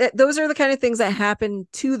 so those are the kind of things that happen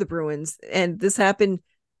to the Bruins, and this happened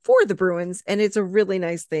for the Bruins, and it's a really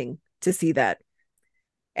nice thing to see that.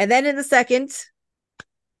 And then in the second,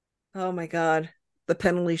 oh my God, the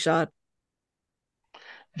penalty shot.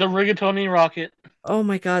 The rigatoni rocket. Oh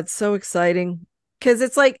my God, so exciting. Because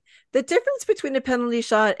it's like the difference between a penalty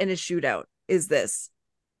shot and a shootout is this.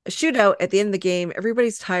 A shootout at the end of the game,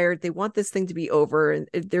 everybody's tired. They want this thing to be over, and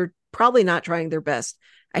they're probably not trying their best.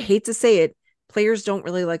 I hate to say it, players don't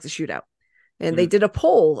really like the shootout. And they did a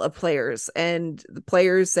poll of players, and the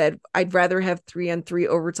players said, I'd rather have 3-on-3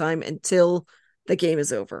 overtime until the game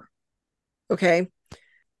is over. Okay.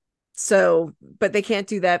 So, but they can't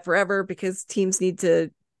do that forever because teams need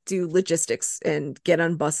to do logistics and get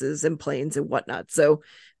on buses and planes and whatnot. So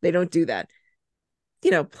they don't do that.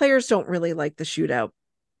 Players don't really like the shootout.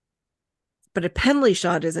 But a penalty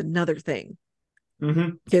shot is another thing.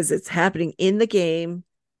 Because it's happening in the game,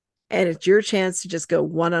 and it's your chance to just go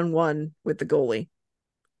one-on-one with the goalie.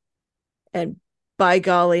 And by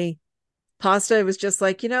golly, Pasta was just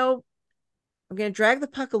like, I'm going to drag the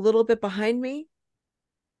puck a little bit behind me.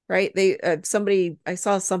 Right? I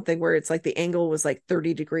saw something where it's like the angle was like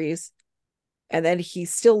 30 degrees. And then he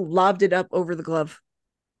still lobbed it up over the glove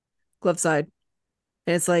side.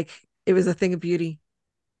 And it's like, it was a thing of beauty.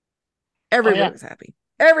 Everybody was happy.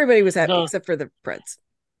 Everybody was happy except for the Preds.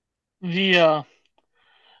 The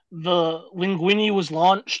Linguini was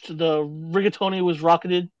launched. The rigatoni was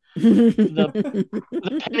rocketed. the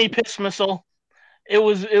penny piss missile. It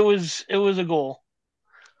was a goal.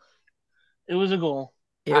 It was a goal.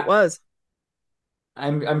 It was.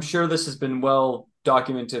 I'm sure this has been well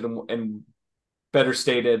documented and better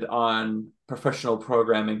stated on professional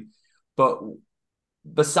programming, but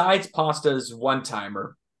besides Pasta's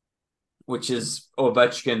one-timer, which is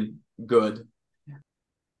Ovechkin good,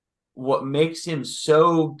 what makes him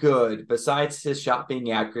so good, besides his shot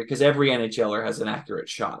being accurate, because every NHLer has an accurate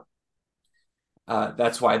shot,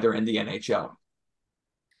 that's why they're in the NHL,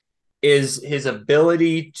 is his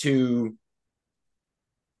ability to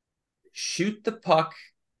shoot the puck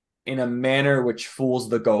in a manner which fools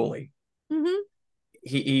the goalie.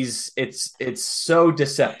 It's so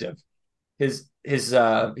deceptive. He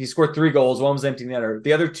scored 3 goals. One was empty netter.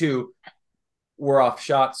 The other 2 were off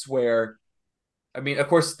shots where, I mean, of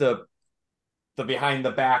course, the behind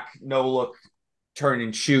the back no look turn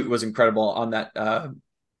and shoot was incredible on that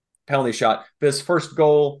penalty shot. But his first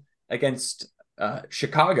goal against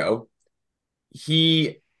Chicago,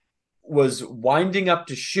 he was winding up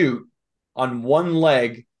to shoot on one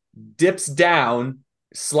leg, dips down,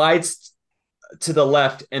 slides to the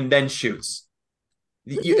left, and then shoots.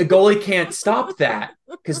 A goalie can't stop that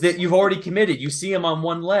because you've already committed. You see him on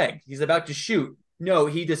one leg. He's about to shoot. No,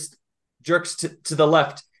 he just jerks to the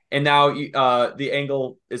left, and now the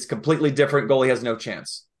angle is completely different. Goalie has no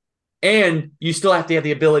chance. And you still have to have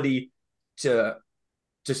the ability to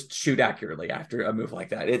just shoot accurately after a move like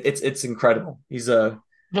that. It's incredible. He's a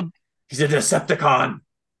Decepticon.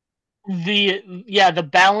 The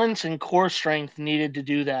balance and core strength needed to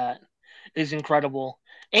do that is incredible.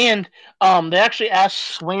 And they actually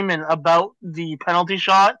asked Swayman about the penalty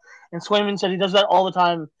shot, and Swayman said he does that all the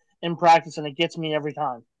time in practice, and it gets me every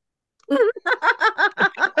time.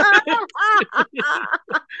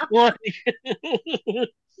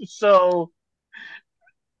 So,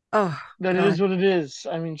 oh, that God. it is what it is.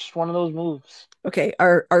 I mean, just one of those moves. Okay,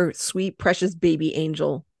 our sweet precious baby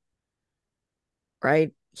angel,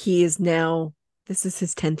 right? He is now. This is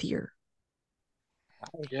his 10th year.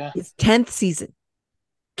 Yeah, his 10th season.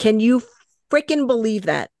 Can you freaking believe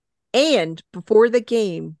that? And before the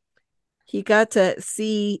game, he got to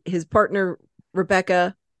see his partner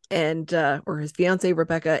Rebecca and or his fiance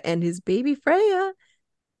Rebecca and his baby Freya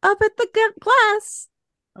up at the glass.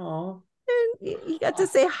 Oh, and he got to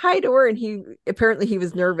say hi to her, and he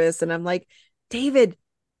was nervous, and I'm like, David,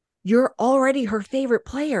 you're already her favorite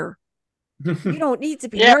player. You don't need to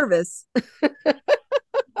be nervous.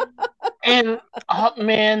 And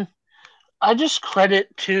man, I just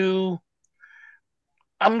credit to.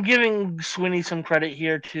 I'm giving Sweeney some credit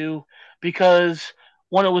here too, because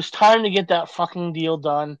when it was time to get that fucking deal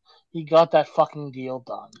done, he got that fucking deal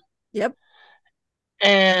done. Yep.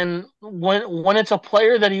 And when it's a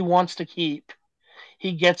player that he wants to keep,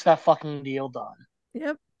 he gets that fucking deal done.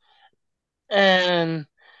 Yep. And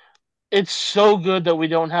it's so good that we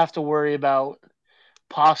don't have to worry about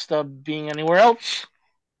Pasta being anywhere else.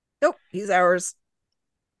 Nope, he's ours.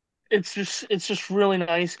 It's just really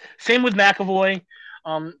nice. Same with McAvoy.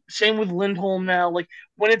 Same with Lindholm now. Like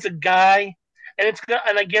when it's a guy, and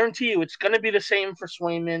I guarantee you, it's gonna be the same for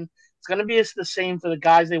Swayman. It's gonna be the same for the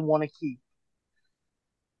guys they want to keep.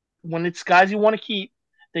 When it's guys you want to keep,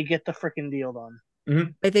 they get the freaking deal done.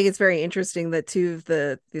 Mm-hmm. I think it's very interesting that two of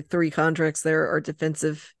the three contracts there are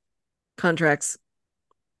defensive contracts.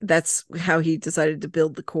 That's how he decided to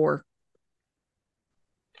build the core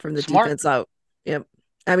from the Smart. defense out. Yep.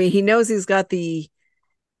 I mean, he knows he's got the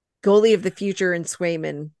goalie of the future in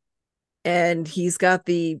Swayman, and he's got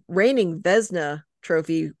the reigning Vezina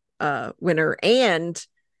trophy winner and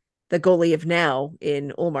the goalie of now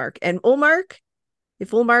in Ullmark. And Ullmark,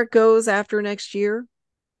 if Ullmark goes after next year,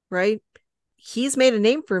 right, he's made a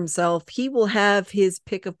name for himself. He will have his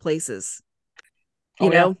pick of places, you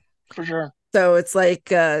know, for sure. So it's like,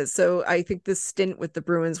 so I think this stint with the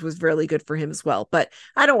Bruins was really good for him as well. But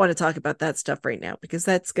I don't want to talk about that stuff right now because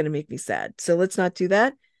that's going to make me sad. So let's not do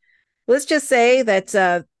that. Let's just say that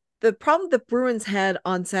the problem the Bruins had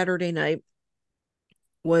on Saturday night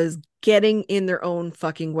was getting in their own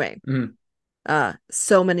fucking way.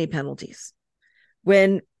 So many penalties.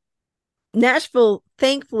 When Nashville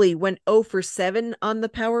thankfully went 0 for 7 on the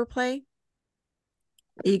power play,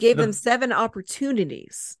 you gave them 7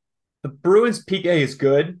 opportunities. The Bruins' PK is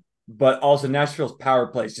good, but also Nashville's power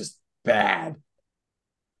play is just bad.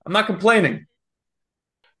 I'm not complaining.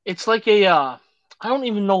 It's like I don't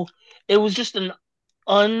even know. It was just an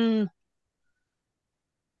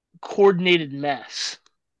uncoordinated mess.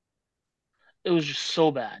 It was just so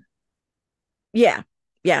bad. Yeah,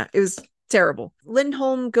 it was terrible.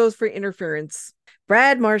 Lindholm goes for interference.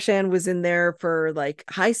 Brad Marchand was in there for like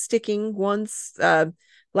high sticking once.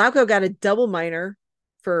 Lauko got a double minor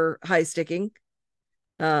for high sticking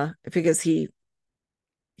because he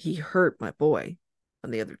hurt my boy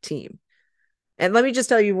on the other team. And let me just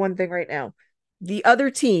tell you one thing right now. The other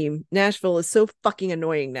team, Nashville, is so fucking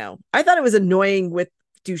annoying now. I thought it was annoying with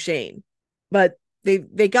Duchesne, but they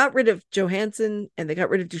got rid of Johansson and they got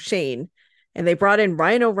rid of Duchesne, and they brought in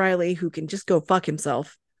Ryan O'Reilly, who can just go fuck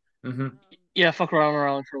himself. Mm-hmm. Yeah, fuck Ryan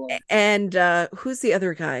O'Reilly for a while. And who's the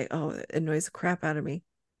other guy? Oh, it annoys the crap out of me.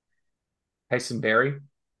 Tyson Barrie?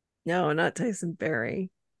 No, not Tyson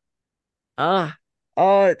Barrie. Oh,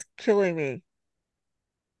 it's killing me.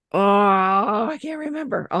 Oh, I can't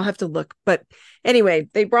remember. I'll have to look. But anyway,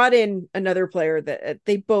 they brought in another player that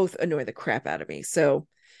they both annoy the crap out of me. So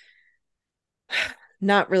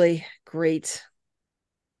not really great.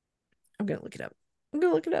 I'm going to look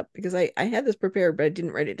it up. Because I had this prepared, but I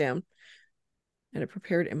didn't write it down. And I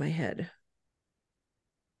prepared in my head.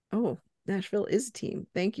 Oh, Nashville is a team.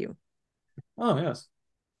 Thank you. Oh, yes.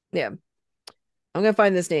 Yeah. I'm going to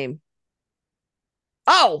find this name.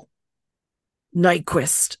 Oh,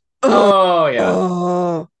 Nyquist. Oh, Oh, yeah.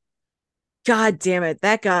 oh, God damn it.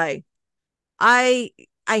 That guy. I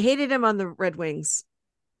I hated him on the Red Wings,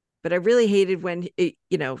 but I really hated when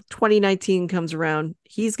 2019 comes around.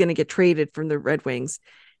 He's going to get traded from the Red Wings,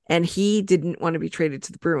 and he didn't want to be traded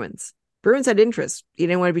to the Bruins. Bruins had interest. He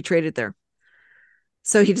didn't want to be traded there.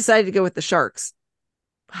 So he decided to go with the Sharks.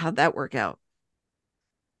 How'd that work out?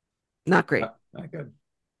 Not great. Not good.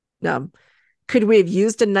 Could we have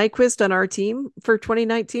used a Nyquist on our team for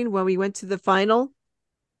 2019 when we went to the final?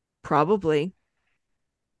 Probably.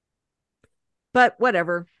 But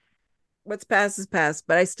whatever. What's past is past.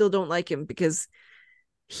 But I still don't like him because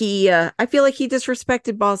I feel like he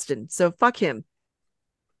disrespected Boston. So fuck him.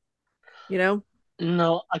 You know?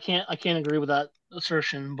 No, I can't agree with that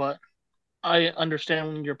assertion, but I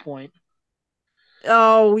understand your point.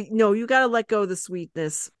 Oh no, you gotta let go of the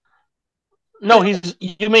sweetness. No,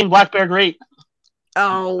 you made Black Bear great,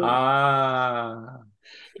 Oh, Ah.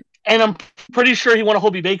 and I'm pretty sure he won a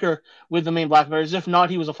Hobie Baker with the Maine Black Bears. If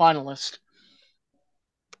not, he was a finalist.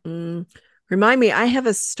 Remind me, I have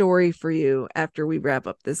a story for you after we wrap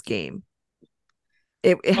up this game.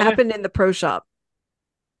 It Okay. happened in the pro shop.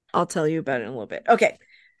 I'll tell you about it in a little bit. Okay.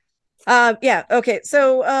 Yeah, okay.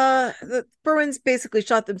 So the Bruins basically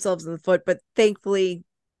shot themselves in the foot, but thankfully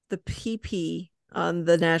the PP on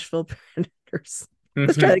the Nashville Predators.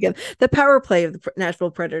 Let's try that again. The power play of the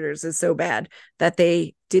Nashville Predators is so bad that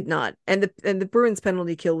they did not. And the Bruins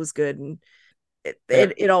penalty kill was good, and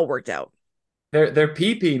it all worked out. Their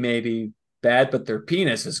PP may be bad, but their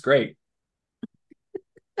penis is great.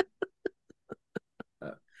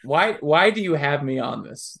 Why do you have me on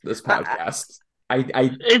this podcast?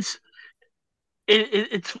 I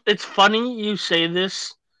It's funny you say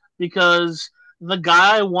this because the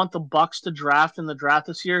guy I want the Bucks to draft in the draft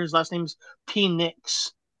this year, his last name's P.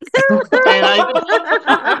 Nix,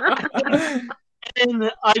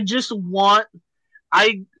 and I just want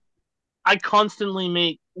I I constantly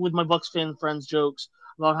make with my Bucks fan friends jokes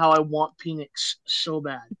about how I want Penix so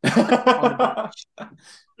bad on the Bucks.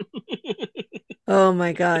 Oh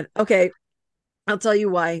my God. Okay. I'll tell you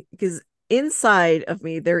why. Because inside of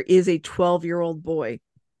me, there is a 12-year-old boy.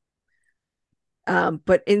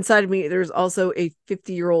 But inside of me, there's also a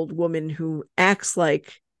 50-year-old woman who acts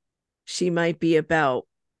like she might be about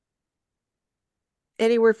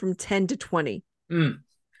anywhere from 10 to 20.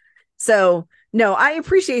 So, no, I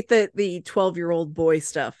appreciate the 12-year-old boy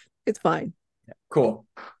stuff. It's fine. Cool.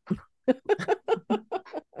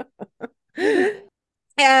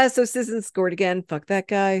 Yeah, so Sisson scored again. Fuck that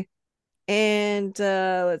guy. And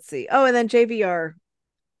let's see. Oh, and then JVR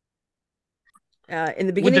in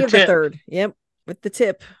the beginning of the third. Yep, with the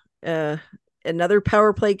tip. Another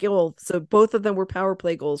power play goal. So both of them were power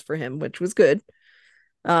play goals for him, which was good.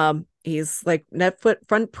 He's like net foot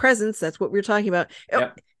front presence. That's what we were talking about.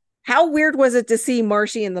 Yep. How weird was it to see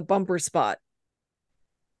Marshy in the bumper spot?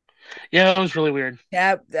 Yeah, that was really weird.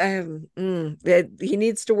 Yeah, he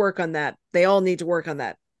needs to work on that. They all need to work on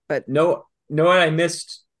that. But know what I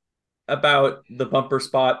missed about the bumper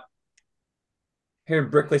spot?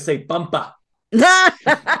 Hearing Brickley say "bumpa."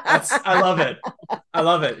 I love it. I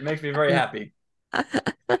love it. It makes me very happy.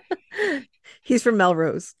 He's from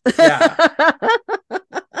Melrose. Yeah.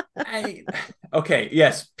 Okay.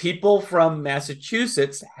 Yes, people from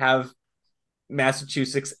Massachusetts have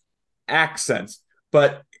Massachusetts accents,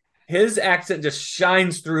 but his accent just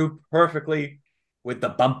shines through perfectly with the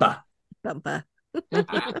bumpa. Bumpa.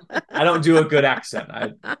 I don't do a good accent,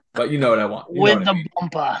 but you know what I want. You with the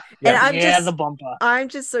bumpa. Yeah. The bumpa. I'm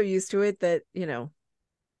just so used to it that,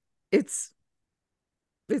 it's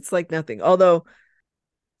like nothing. Although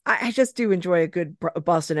I just do enjoy a good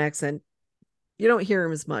Boston accent. You don't hear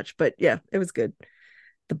him as much, but yeah, it was good.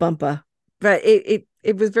 The bumpa. But it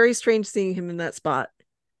was very strange seeing him in that spot.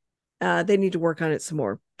 They need to work on it some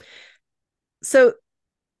more. So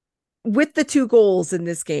with the 2 goals in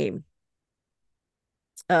this game,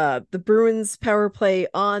 the Bruins power play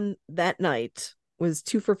on that night was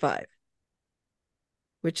 2 for 5,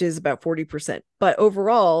 which is about 40%. But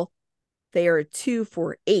overall, they are 2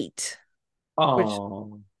 for 8, which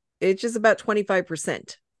it's just about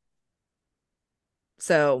 25%.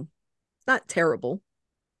 So not terrible,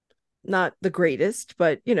 not the greatest,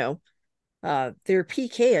 but their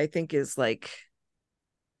PK I think is like,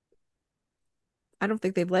 I don't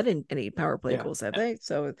think they've let in any power play goals, have they?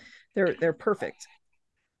 So they're perfect.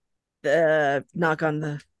 Knock on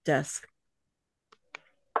the desk.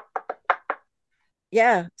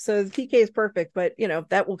 Yeah, so the PK is perfect, but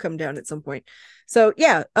that will come down at some point. So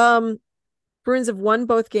yeah, Bruins have won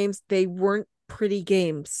both games. They weren't pretty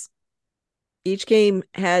games. Each game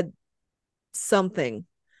had something.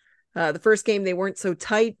 The first game, they weren't so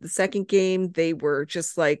tight. The second game, they were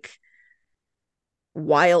just like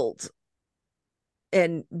wild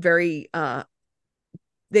and very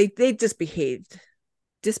they just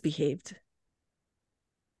disbehaved,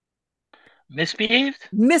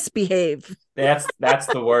 Misbehaved? That's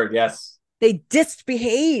the word. Yes. They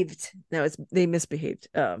disbehaved. No, it's they misbehaved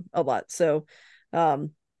a lot. So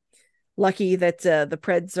lucky that the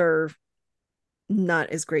Preds are not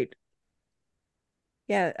as great.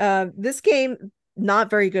 Yeah, this game not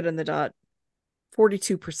very good on the dot.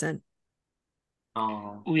 42%.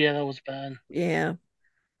 Oh. Oh yeah, that was bad. Yeah.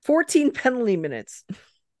 14 penalty minutes.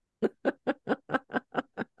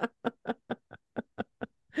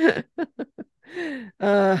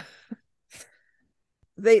 uh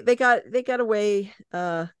they got away.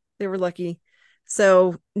 They were lucky.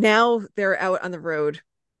 So now they're out on the road,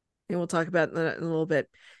 and we'll talk about that in a little bit.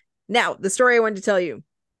 Now, the story I wanted to tell you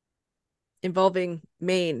involving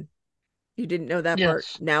Maine. You didn't know that part.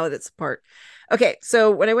 Yes. Now that's the part. Okay,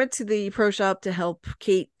 so when I went to the pro shop to help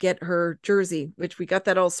Kate get her jersey, which we got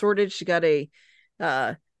that all sorted, she got a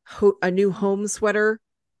new home sweater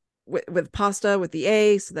with pasta with the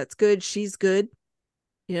A, so that's good. She's good.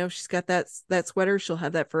 You know, she's got that sweater. She'll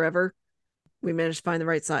have that forever. We managed to find the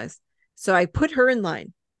right size. So I put her in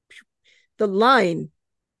line. The line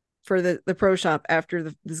for the pro shop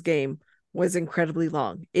after this game was incredibly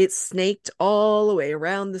long. It snaked all the way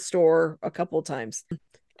around the store a couple of times.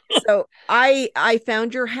 So I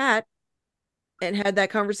found your hat and had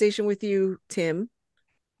that conversation with you, Tim,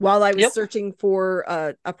 while I was searching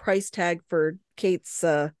for a price tag for Kate's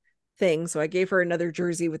thing. So I gave her another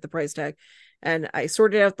jersey with the price tag, and I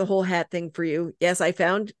sorted out the whole hat thing for you. Yes, I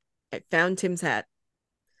found Tim's hat.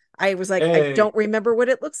 I was like, I don't remember what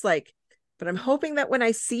it looks like, but I'm hoping that when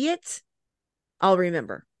I see it, I'll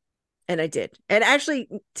remember. And I did. And actually,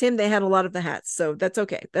 Tim, they had a lot of the hats, so that's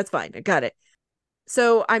okay. That's fine. I got it.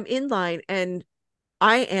 So I'm in line, and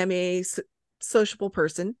I am a sociable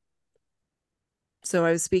person. So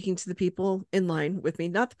I was speaking to the people in line with me,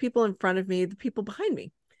 not the people in front of me, the people behind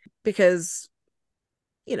me, because,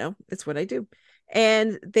 you know, it's what I do.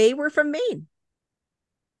 And they were from Maine.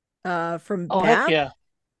 From heck Bath, yeah.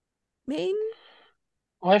 Maine.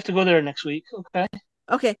 I'll have to go there next week.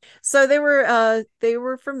 Okay. So they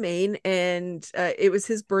were from Maine, and it was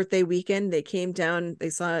his birthday weekend. They came down,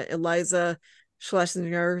 they saw Eliza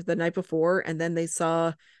Schlesinger the night before, and then they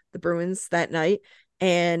saw the Bruins that night,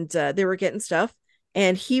 and they were getting stuff.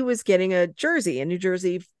 And he was getting a jersey in New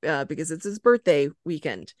Jersey because it's his birthday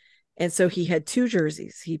weekend. And so he had two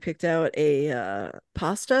jerseys. He picked out a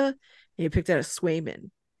pasta, and he picked out a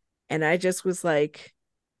Swayman. And I just was like,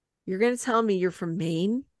 you're going to tell me you're from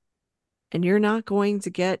Maine and you're not going to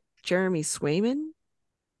get Jeremy Swayman?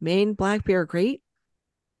 Maine Black Bear Great?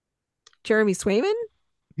 Jeremy Swayman?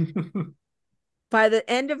 By the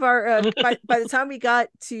end of our by the time we got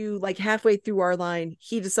to like halfway through our line,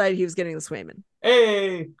 he decided he was getting the Swayman.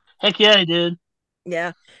 Hey, heck yeah, I did.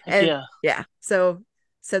 Yeah. Heck and yeah. So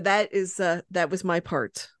that is that was my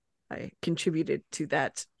part. I contributed to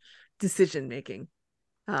that decision making.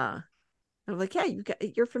 I'm like, yeah,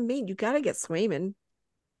 you're from Maine, you gotta get Swayman.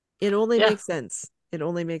 It only makes sense. It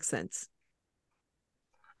only makes sense.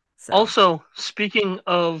 So. Also, speaking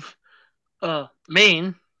of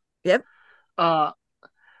Maine, Yep.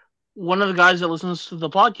 One of the guys that listens to the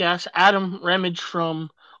podcast, Adam Ramage from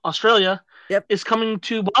Australia, Yep. is coming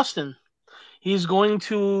to Boston. He's going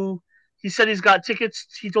to. He said he's got tickets.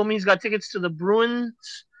 He told me he's got tickets to the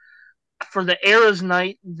Bruins for the Eras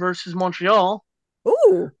night versus Montreal.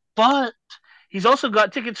 Ooh. But he's also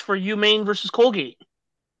got tickets for UMaine versus Colgate.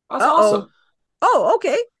 That's awesome. Oh,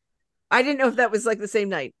 okay. I didn't know if that was like the same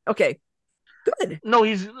night. Okay. Good. No,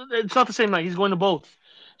 it's not the same night. He's going to both.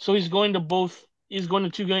 So he's going to both. He's going to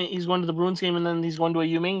two games. He's going to the Bruins game, and then he's going to a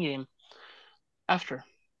UMaine game after.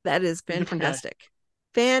 That is fantastic.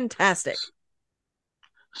 Fantastic.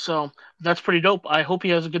 So that's pretty dope. I hope he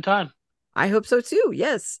has a good time. I hope so too.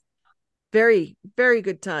 Yes. Very, very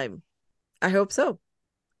good time. I hope so.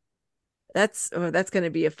 That's going to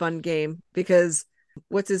be a fun game because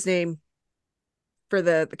what's his name for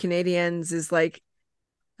the Canadians is like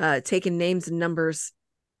taking names and numbers.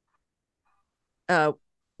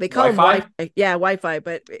 They call him Wi-Fi. Yeah, Wi-Fi,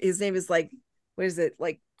 but his name is like, what is it?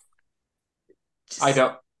 Like I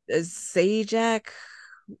don't. Zajac.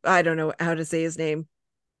 I don't know how to say his name.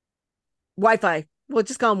 Wi-Fi. We'll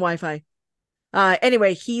just call him Wi-Fi.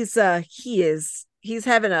 Anyway, he's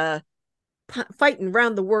having a fighting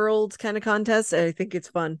around the world kind of contest. I think it's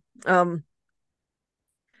fun. I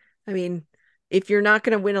mean, if you're not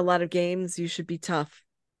going to win a lot of games, you should be tough,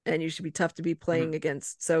 and you should be tough to be playing Mhm.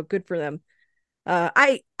 against. So good for them.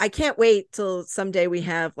 I can't wait till someday we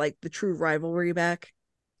have like the true rivalry back.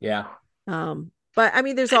 Yeah. But I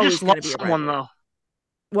mean, there's They just always going to lost be a someone rivalry.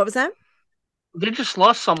 though. What was that? They just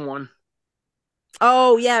lost someone.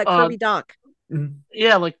 Oh yeah, Uh, Kirby Doc. Mhm.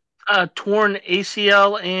 yeah, like torn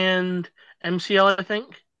ACL and MCL, I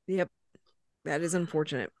think. Yep, that is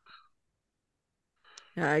unfortunate.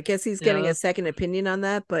 I guess he's getting Yeah, a second opinion on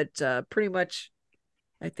that, but pretty much,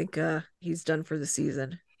 I think he's done for the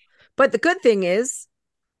season. But the good thing is,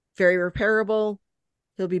 very repairable.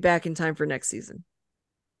 He'll be back in time for next season.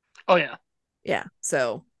 oh yeah. Yeah.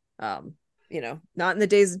 So, not in the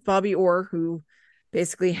days of Bobby Orr, who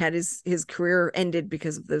basically had his career ended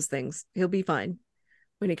because of those things. He'll be fine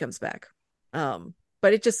when he comes back.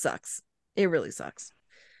 But it just sucks. It really sucks.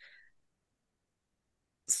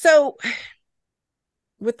 So,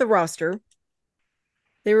 with the roster,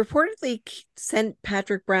 they reportedly sent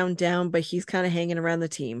Patrick Brown down, but he's kind of hanging around the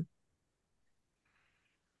team.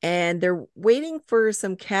 And they're waiting for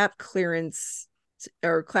some cap clearance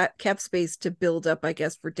or cap space to build up, I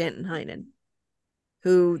guess, for Danton Heinen,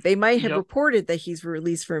 who they might have Yep. reported that he's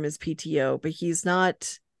released from his PTO, but he's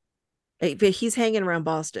not. But he's hanging around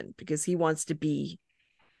Boston because he wants to be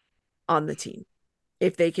on the team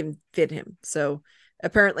if they can fit him. So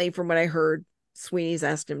apparently, from what I heard, Sweeney's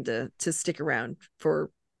asked him to stick around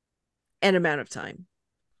for an amount of time.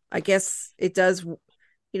 I guess it does.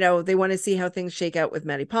 They want to see how things shake out with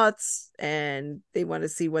Matty Potts, and they want to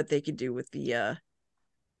see what they can do with the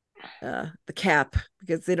cap,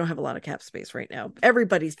 because they don't have a lot of cap space right now.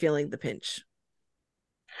 Everybody's feeling the pinch.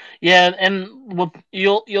 Yeah, and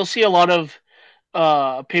you'll see a lot of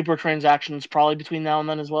paper transactions probably between now and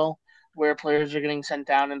then as well, where players are getting sent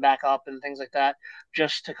down and back up and things like that,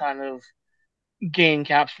 just to kind of gain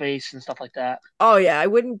cap space and stuff like that. Oh yeah, I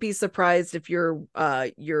wouldn't be surprised if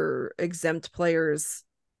your exempt players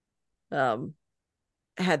um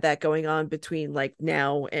had that going on between like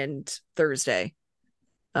now and Thursday,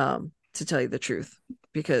 to tell you the truth,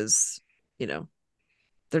 because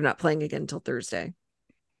they're not playing again until Thursday.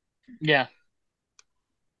 Yeah.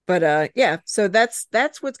 But yeah, so that's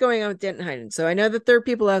what's going on with Danton Heinen. So I know that there are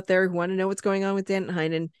people out there who want to know what's going on with Danton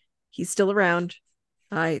Heinen. He's still around.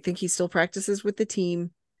 I think he still practices with the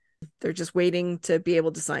team. They're just waiting to be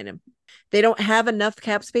able to sign him. They don't have enough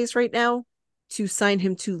cap space right now to sign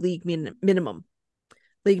him to league minimum.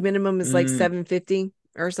 League minimum is like Mm. 750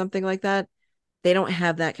 or something like that. They don't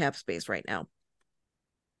have that cap space right now.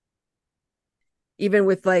 Even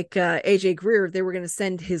with like AJ Greer, they were going to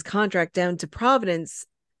send his contract down to Providence.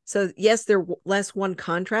 So yes, they're less one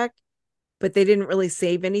contract, but they didn't really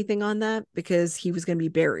save anything on that because he was going to be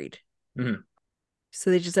buried. Mhm.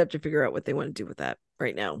 So they just have to figure out what they want to do with that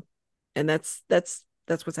right now. And that's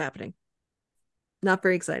what's happening. Not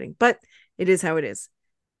very exciting, but it is how it is.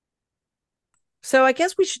 So I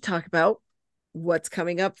guess we should talk about what's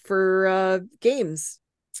coming up for games.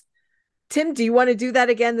 Tim, do you want to do that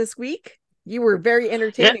again this week? You were very Yeah.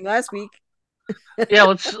 entertaining last week. Yeah,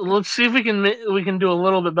 let's see if we can do a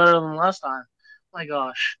little bit better than last time. My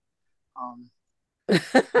gosh. Um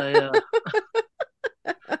I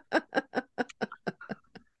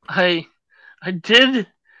I I did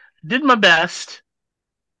my best.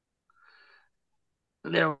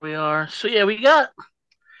 There we are. So yeah, we got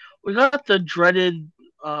the dreaded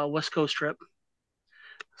West Coast trip.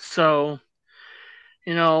 So,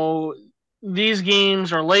 you know, these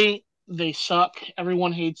games are late, they suck,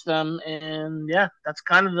 everyone hates them, and yeah, that's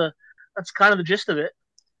kind of the gist of it.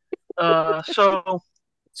 So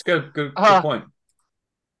It's good. Good uh point.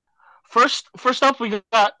 first up we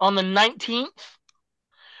got on the 19th,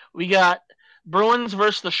 we got Bruins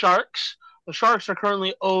versus the Sharks. The Sharks are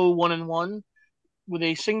currently 0-1-1 with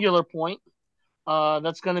a singular point.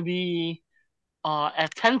 That's going to be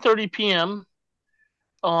at 10:30 p.m.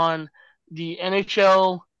 on the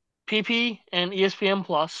NHL PP and ESPN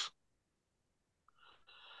Plus,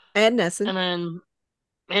 And Nesson. and then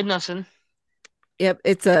Ednison. Yep,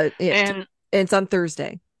 And it's on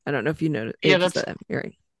Thursday. I don't know if you yeah, noticed that's that. You're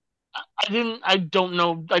right. I don't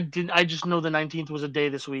know. I just know the 19th was a day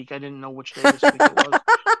this week. I didn't know which day this week it was.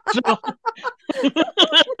 So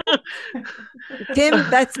Tim,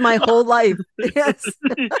 that's my whole life. Yes.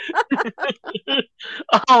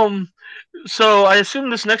 um so I assume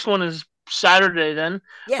this next one is Saturday then.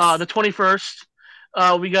 Yes. The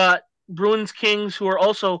 21st. We got Bruins Kings, who are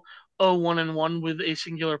also 0-1-1 with a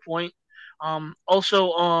singular point.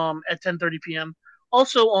 Also at 10:30 p.m.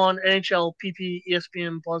 Also on NHL PP,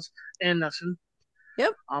 ESPN Plus, and Nesson.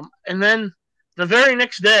 Yep. And then the very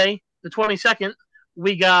next day, the 22nd,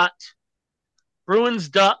 we got Bruins,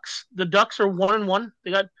 Ducks. The Ducks are 1-1.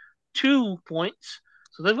 They got 2 points,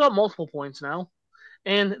 so they've got multiple points now,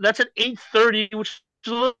 and that's at 8:30, which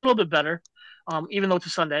is a little bit better, even though it's a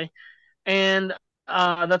Sunday. And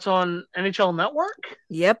that's on NHL Network.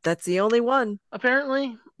 Yep, that's the only one.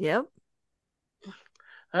 Apparently, Yep.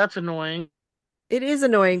 that's annoying. It is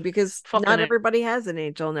annoying because Fucking not everybody has an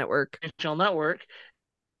NHL Network. NHL Network.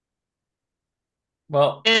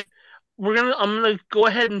 Well, And I'm gonna go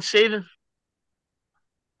ahead and say that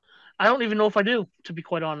I don't even know if I do, to be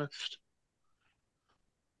quite honest.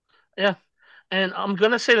 Yeah, and I'm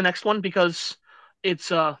gonna say the next one because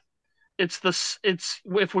it's it's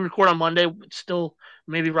if we record on Monday, it's still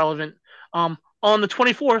maybe relevant. On the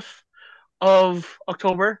 24th of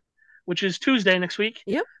October, which is Tuesday next week,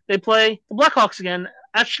 Yep. they play the Blackhawks again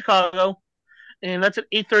at Chicago, and that's at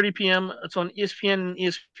 8:30 p.m. It's on ESPN and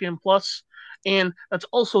ESPN Plus, and that's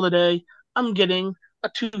also the day I'm getting a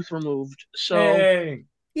tooth removed. So hey.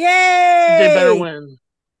 they better Yay! win.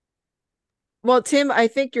 Well, Tim, I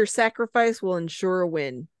think your sacrifice will ensure a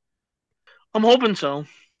win. I'm hoping so.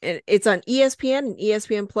 And it's on ESPN and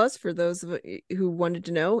ESPN Plus for those who wanted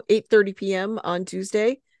to know. 8:30 p.m. on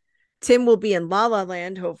Tuesday. Tim will be in La La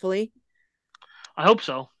Land, hopefully. I hope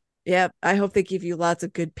so. Yeah, I hope they give you lots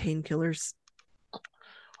of good painkillers.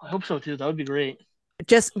 I hope so too. That would be great.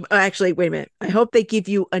 Just actually, wait a minute. I hope they give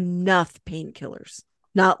you enough painkillers,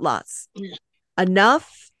 not lots. Yeah.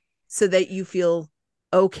 Enough so that you feel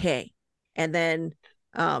okay. And then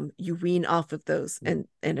you wean off of those and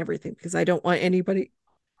everything, because I don't want anybody,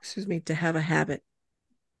 to have a habit.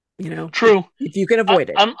 True. If you can avoid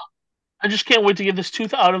it. I just can't wait to get this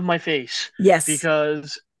tooth out of my face. Yes.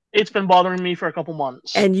 Because it's been bothering me for a couple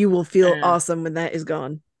months. And you will feel awesome when that is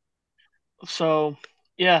gone. So,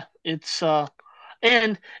 yeah, it's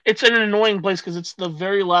and it's in an annoying place because it's the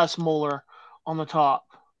very last molar on the top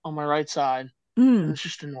on my right side. And it's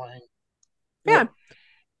just annoying. Yeah.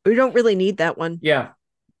 We don't really need that one. Yeah.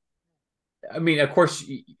 I mean, of course,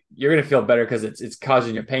 you're going to feel better because it's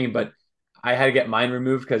causing you pain, but I had to get mine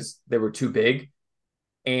removed because they were too big.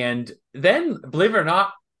 And then, believe it or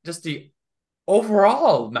not, just the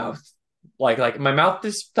overall mouth, like my mouth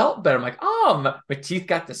just felt better. I'm like, oh, my teeth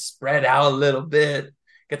got to spread out a little bit,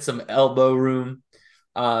 get some elbow room.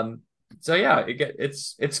 So yeah,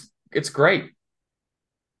 it's great.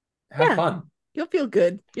 Have fun. You'll feel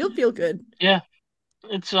good. You'll feel good. Yeah,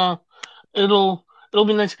 it's it'll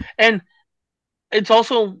be nice, and it's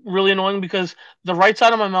also really annoying because the right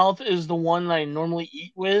side of my mouth is the one that I normally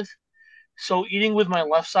eat with. So eating with my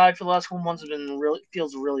left side for the last couple months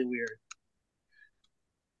feels really weird.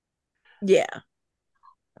 Yeah.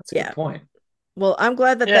 That's a good point. Well, I'm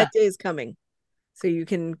glad that day is coming, so you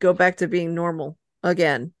can go back to being normal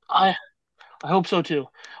again. I hope so too.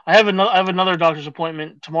 I have another doctor's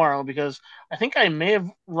appointment tomorrow because I think I may have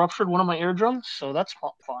ruptured one of my eardrums, so that's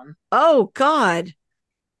fun. Oh God.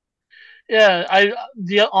 Yeah,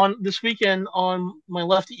 on this weekend on my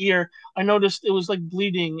left ear, I noticed it was like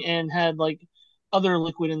bleeding and had like other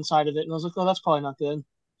liquid inside of it, and I was like, oh, that's probably not good.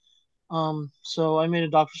 So I made a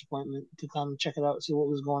doctor's appointment to come check it out, see what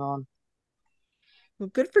was going on. Well,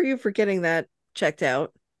 good for you for getting that checked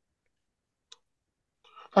out.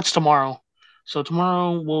 That's tomorrow. So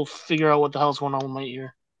tomorrow we'll figure out what the hell's going on with my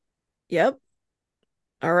ear. Yep.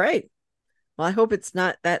 All right. Well, I hope it's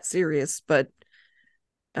not that serious, but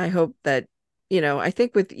I hope that, I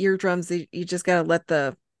think with eardrums, you just got to let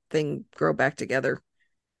the thing grow back together.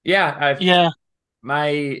 Yeah. My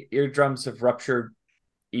eardrums have ruptured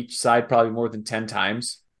each side probably more than 10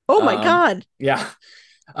 times. Oh my God. Yeah.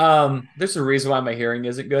 There's a reason why my hearing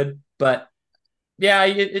isn't good, but yeah,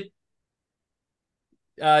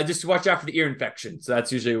 just watch out for the ear infection. So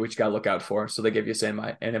that's usually what you got to look out for. So they give you some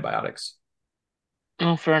antibiotics.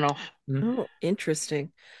 Oh, fair enough. Mm-hmm. Oh,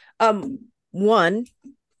 interesting. One,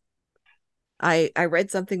 I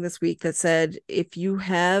read something this week that said if you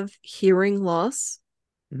have hearing loss,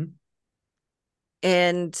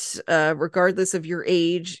 and regardless of your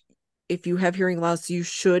age, if you have hearing loss, you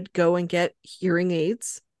should go and get hearing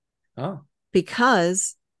aids. Oh.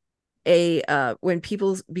 Because when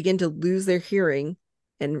people begin to lose their hearing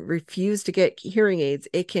and refuse to get hearing aids,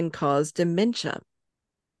 it can cause dementia.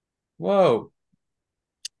 Whoa.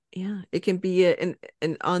 Yeah, it can be an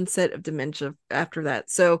onset of dementia after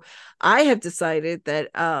that. So I have decided that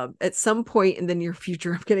at some point in the near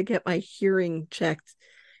future, I'm going to get my hearing checked.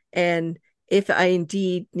 And if I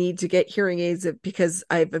indeed need to get hearing aids because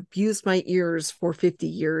I've abused my ears for 50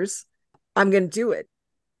 years, I'm going to do it.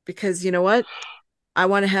 Because you know what? I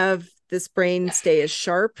want to have this brain stay as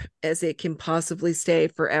sharp as it can possibly stay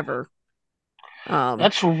forever.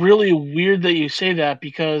 That's really weird that you say that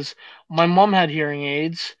because my mom had hearing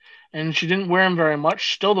aids and she didn't wear them very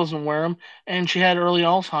much, still doesn't wear them, and she had early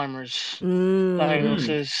Alzheimer's mm,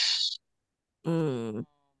 diagnosis mm,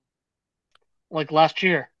 like last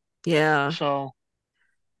year. yeah. So,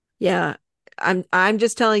 Yeah. I'm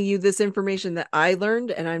just telling you this information that I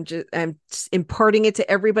learned, and I'm just imparting it to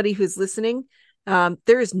everybody who's listening.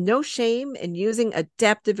 There is no shame in using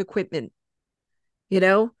adaptive equipment. You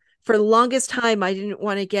know, for the longest time, I didn't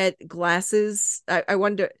want to get glasses. I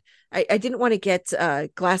wanted to, I didn't want to get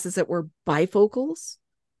glasses that were bifocals.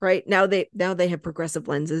 Right now they have progressive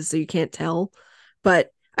lenses, so you can't tell.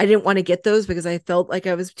 But I didn't want to get those because I felt like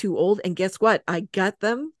I was too old. And guess what? I got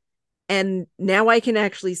them, and now I can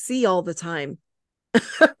actually see all the time.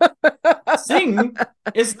 Sing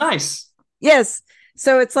is nice. Yes.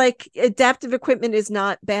 So it's like adaptive equipment is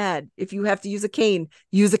not bad. If you have to use a cane,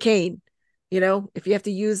 use a cane. If you have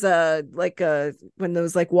to use when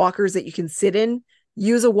those like walkers that you can sit in,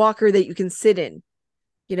 use a walker that you can sit in.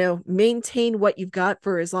 Maintain what you've got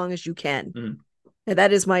for as long as you can. Mm. And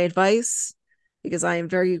that is my advice because I am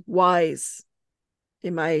very wise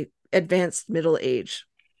in my advanced middle age.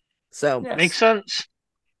 So makes Yes. sense.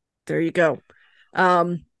 there you go.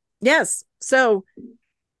 Yes. So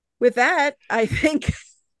with that, I think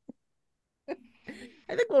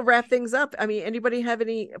we'll wrap things up. I mean, anybody have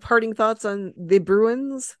any parting thoughts on the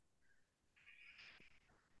Bruins?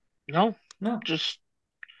 No, No. just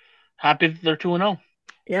happy that they're 2-0.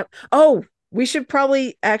 Yep. Oh, we should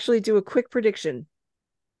probably actually do a quick prediction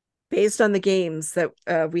based on the games that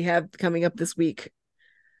we have coming up this week,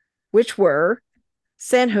 which were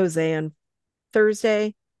San Jose on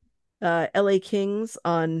Thursday, LA Kings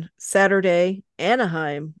on Saturday,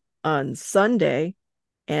 Anaheim on Sunday,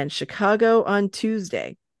 and Chicago on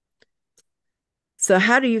Tuesday. So,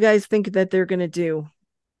 how do you guys think that they're going to do?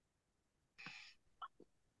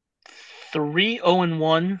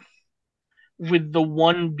 3-0-1 with the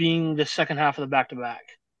one being the second half of the back-to-back.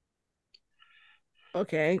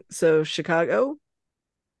 Okay, so Chicago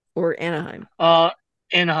or Anaheim?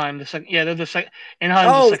 Anaheim the second. Yeah, they're the second.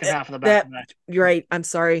 Anaheim's the Oh, second half of the that back-to-back. you're right. I'm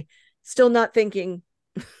sorry. Still not thinking.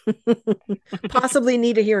 Possibly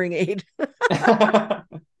need a hearing aid.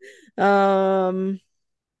 um,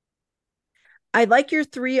 I like your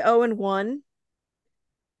 3-0-1,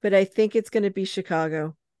 but I think it's going to be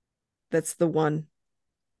Chicago. That's the one.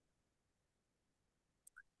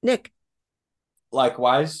 Nick,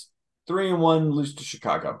 Likewise, 3-1 lose to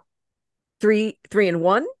Chicago.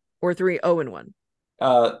 3-1 or 3-0-1?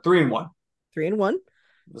 3-1. 3-1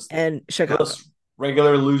 and Chicago.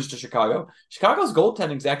 Regular lose to Chicago. Chicago's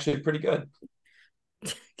goaltending is actually pretty good.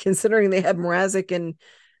 Considering they have Mrazek and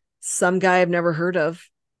some guy I've never heard of.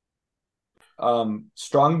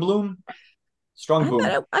 Strong Bloom. I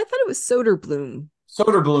thought it was Soderblom.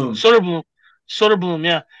 Soderblom. Soderblom,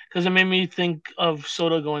 yeah, because it made me think of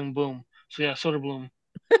soda going boom. So yeah, Soderblom.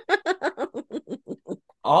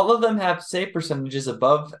 All of them have save percentages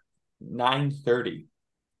above 930.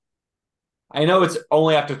 I know it's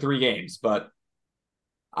only after 3 games, but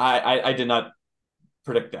I did not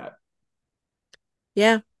predict that.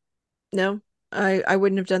 Yeah, no, I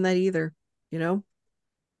wouldn't have done that either,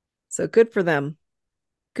 So good for them.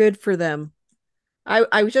 Good for them.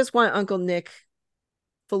 I just want Uncle Nick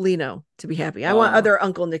Foligno to be happy. I want other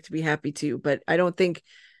Uncle Nick to be happy too, but I don't think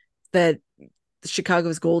that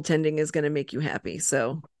Chicago's goaltending is going to make you happy.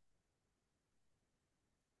 So,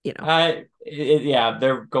 yeah,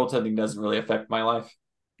 their goaltending doesn't really affect my life.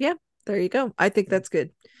 Yeah, there you go. I think that's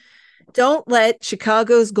good. Don't let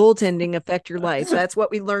Chicago's goaltending affect your life. That's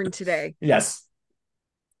what we learned today. Yes.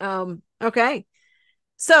 Okay.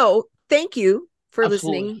 So thank you for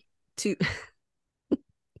Absolutely. listening to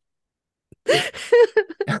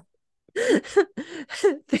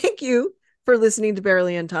Thank you for listening to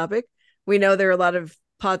Barely on Topic. We know there are a lot of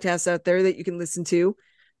podcasts out there that you can listen to.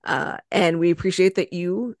 And we appreciate that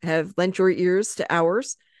you have lent your ears to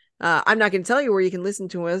ours. I'm not going to tell you where you can listen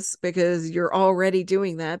to us because you're already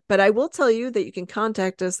doing that. But I will tell you that you can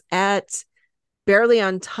contact us at Barely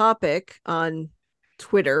on Topic on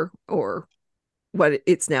Twitter, or what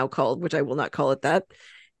it's now called, which I will not call it that,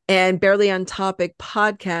 and Barely on Topic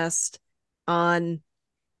podcast on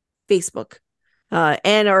Facebook.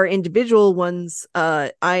 And our individual ones,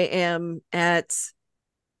 I am at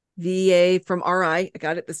VA from RI. I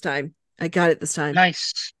got it this time.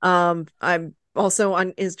 Nice. I'm also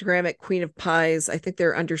on Instagram at Queen of Pies. I think there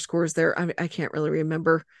are underscores there. I can't really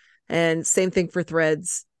remember. And same thing for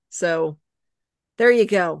Threads. So there you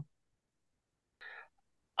go.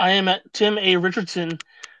 I am at Tim A. Richardson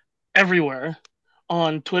everywhere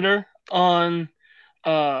on Twitter, on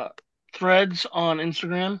Threads on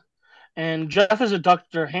Instagram, and Jeff is a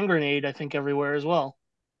Dr. Hand Grenade, I think, everywhere as well.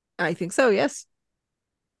 I think so, yes.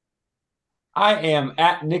 I am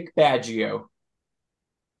at Nick Baggio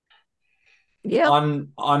Yeah,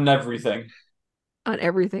 on everything. on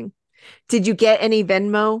everything. Did you get any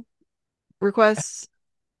Venmo requests?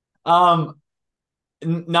 Um,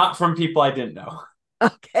 not from people I didn't know.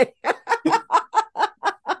 Okay.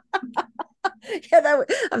 Yeah,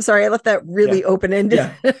 I'm sorry, I left that really Yeah, open-ended.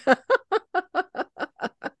 yeah.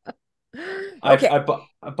 Okay. I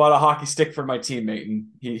bought a hockey stick for my teammate, and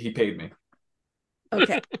he paid me.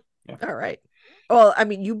 Okay. Yeah. All right. Well, I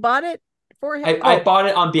mean, you bought it for him? I bought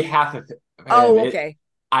it on behalf of him. Oh, It okay.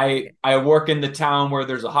 I work in the town where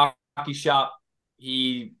there's a hockey shop.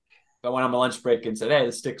 I went on my lunch break and said, "Hey,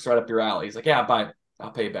 the stick's right up your alley." He's like, "Yeah, buy it.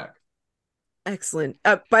 I'll pay you back." Excellent.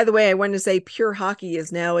 By the way, I wanted to say Pure Hockey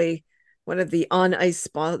is now one of the on ice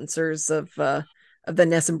sponsors of the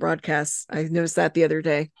Nesson broadcasts. I noticed that the other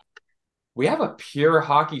day. We have a pure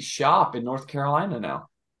hockey shop in North Carolina now.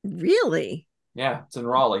 Really? Yeah, it's in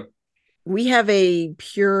Raleigh. We have a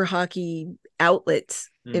Pure Hockey outlet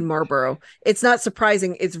in Marlboro. It's not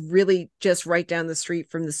surprising. It's really just right down the street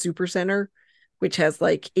from the Super Center, which has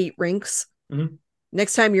like 8 rinks. Mm-hmm.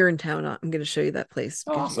 Next time you're in town, I'm going to show you that place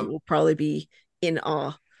Oh, because you awesome. will probably be in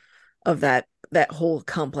awe of that whole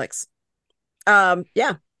complex.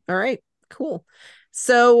 Yeah. All right. Cool.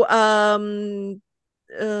 So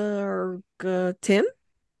Tim?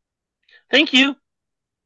 Thank you.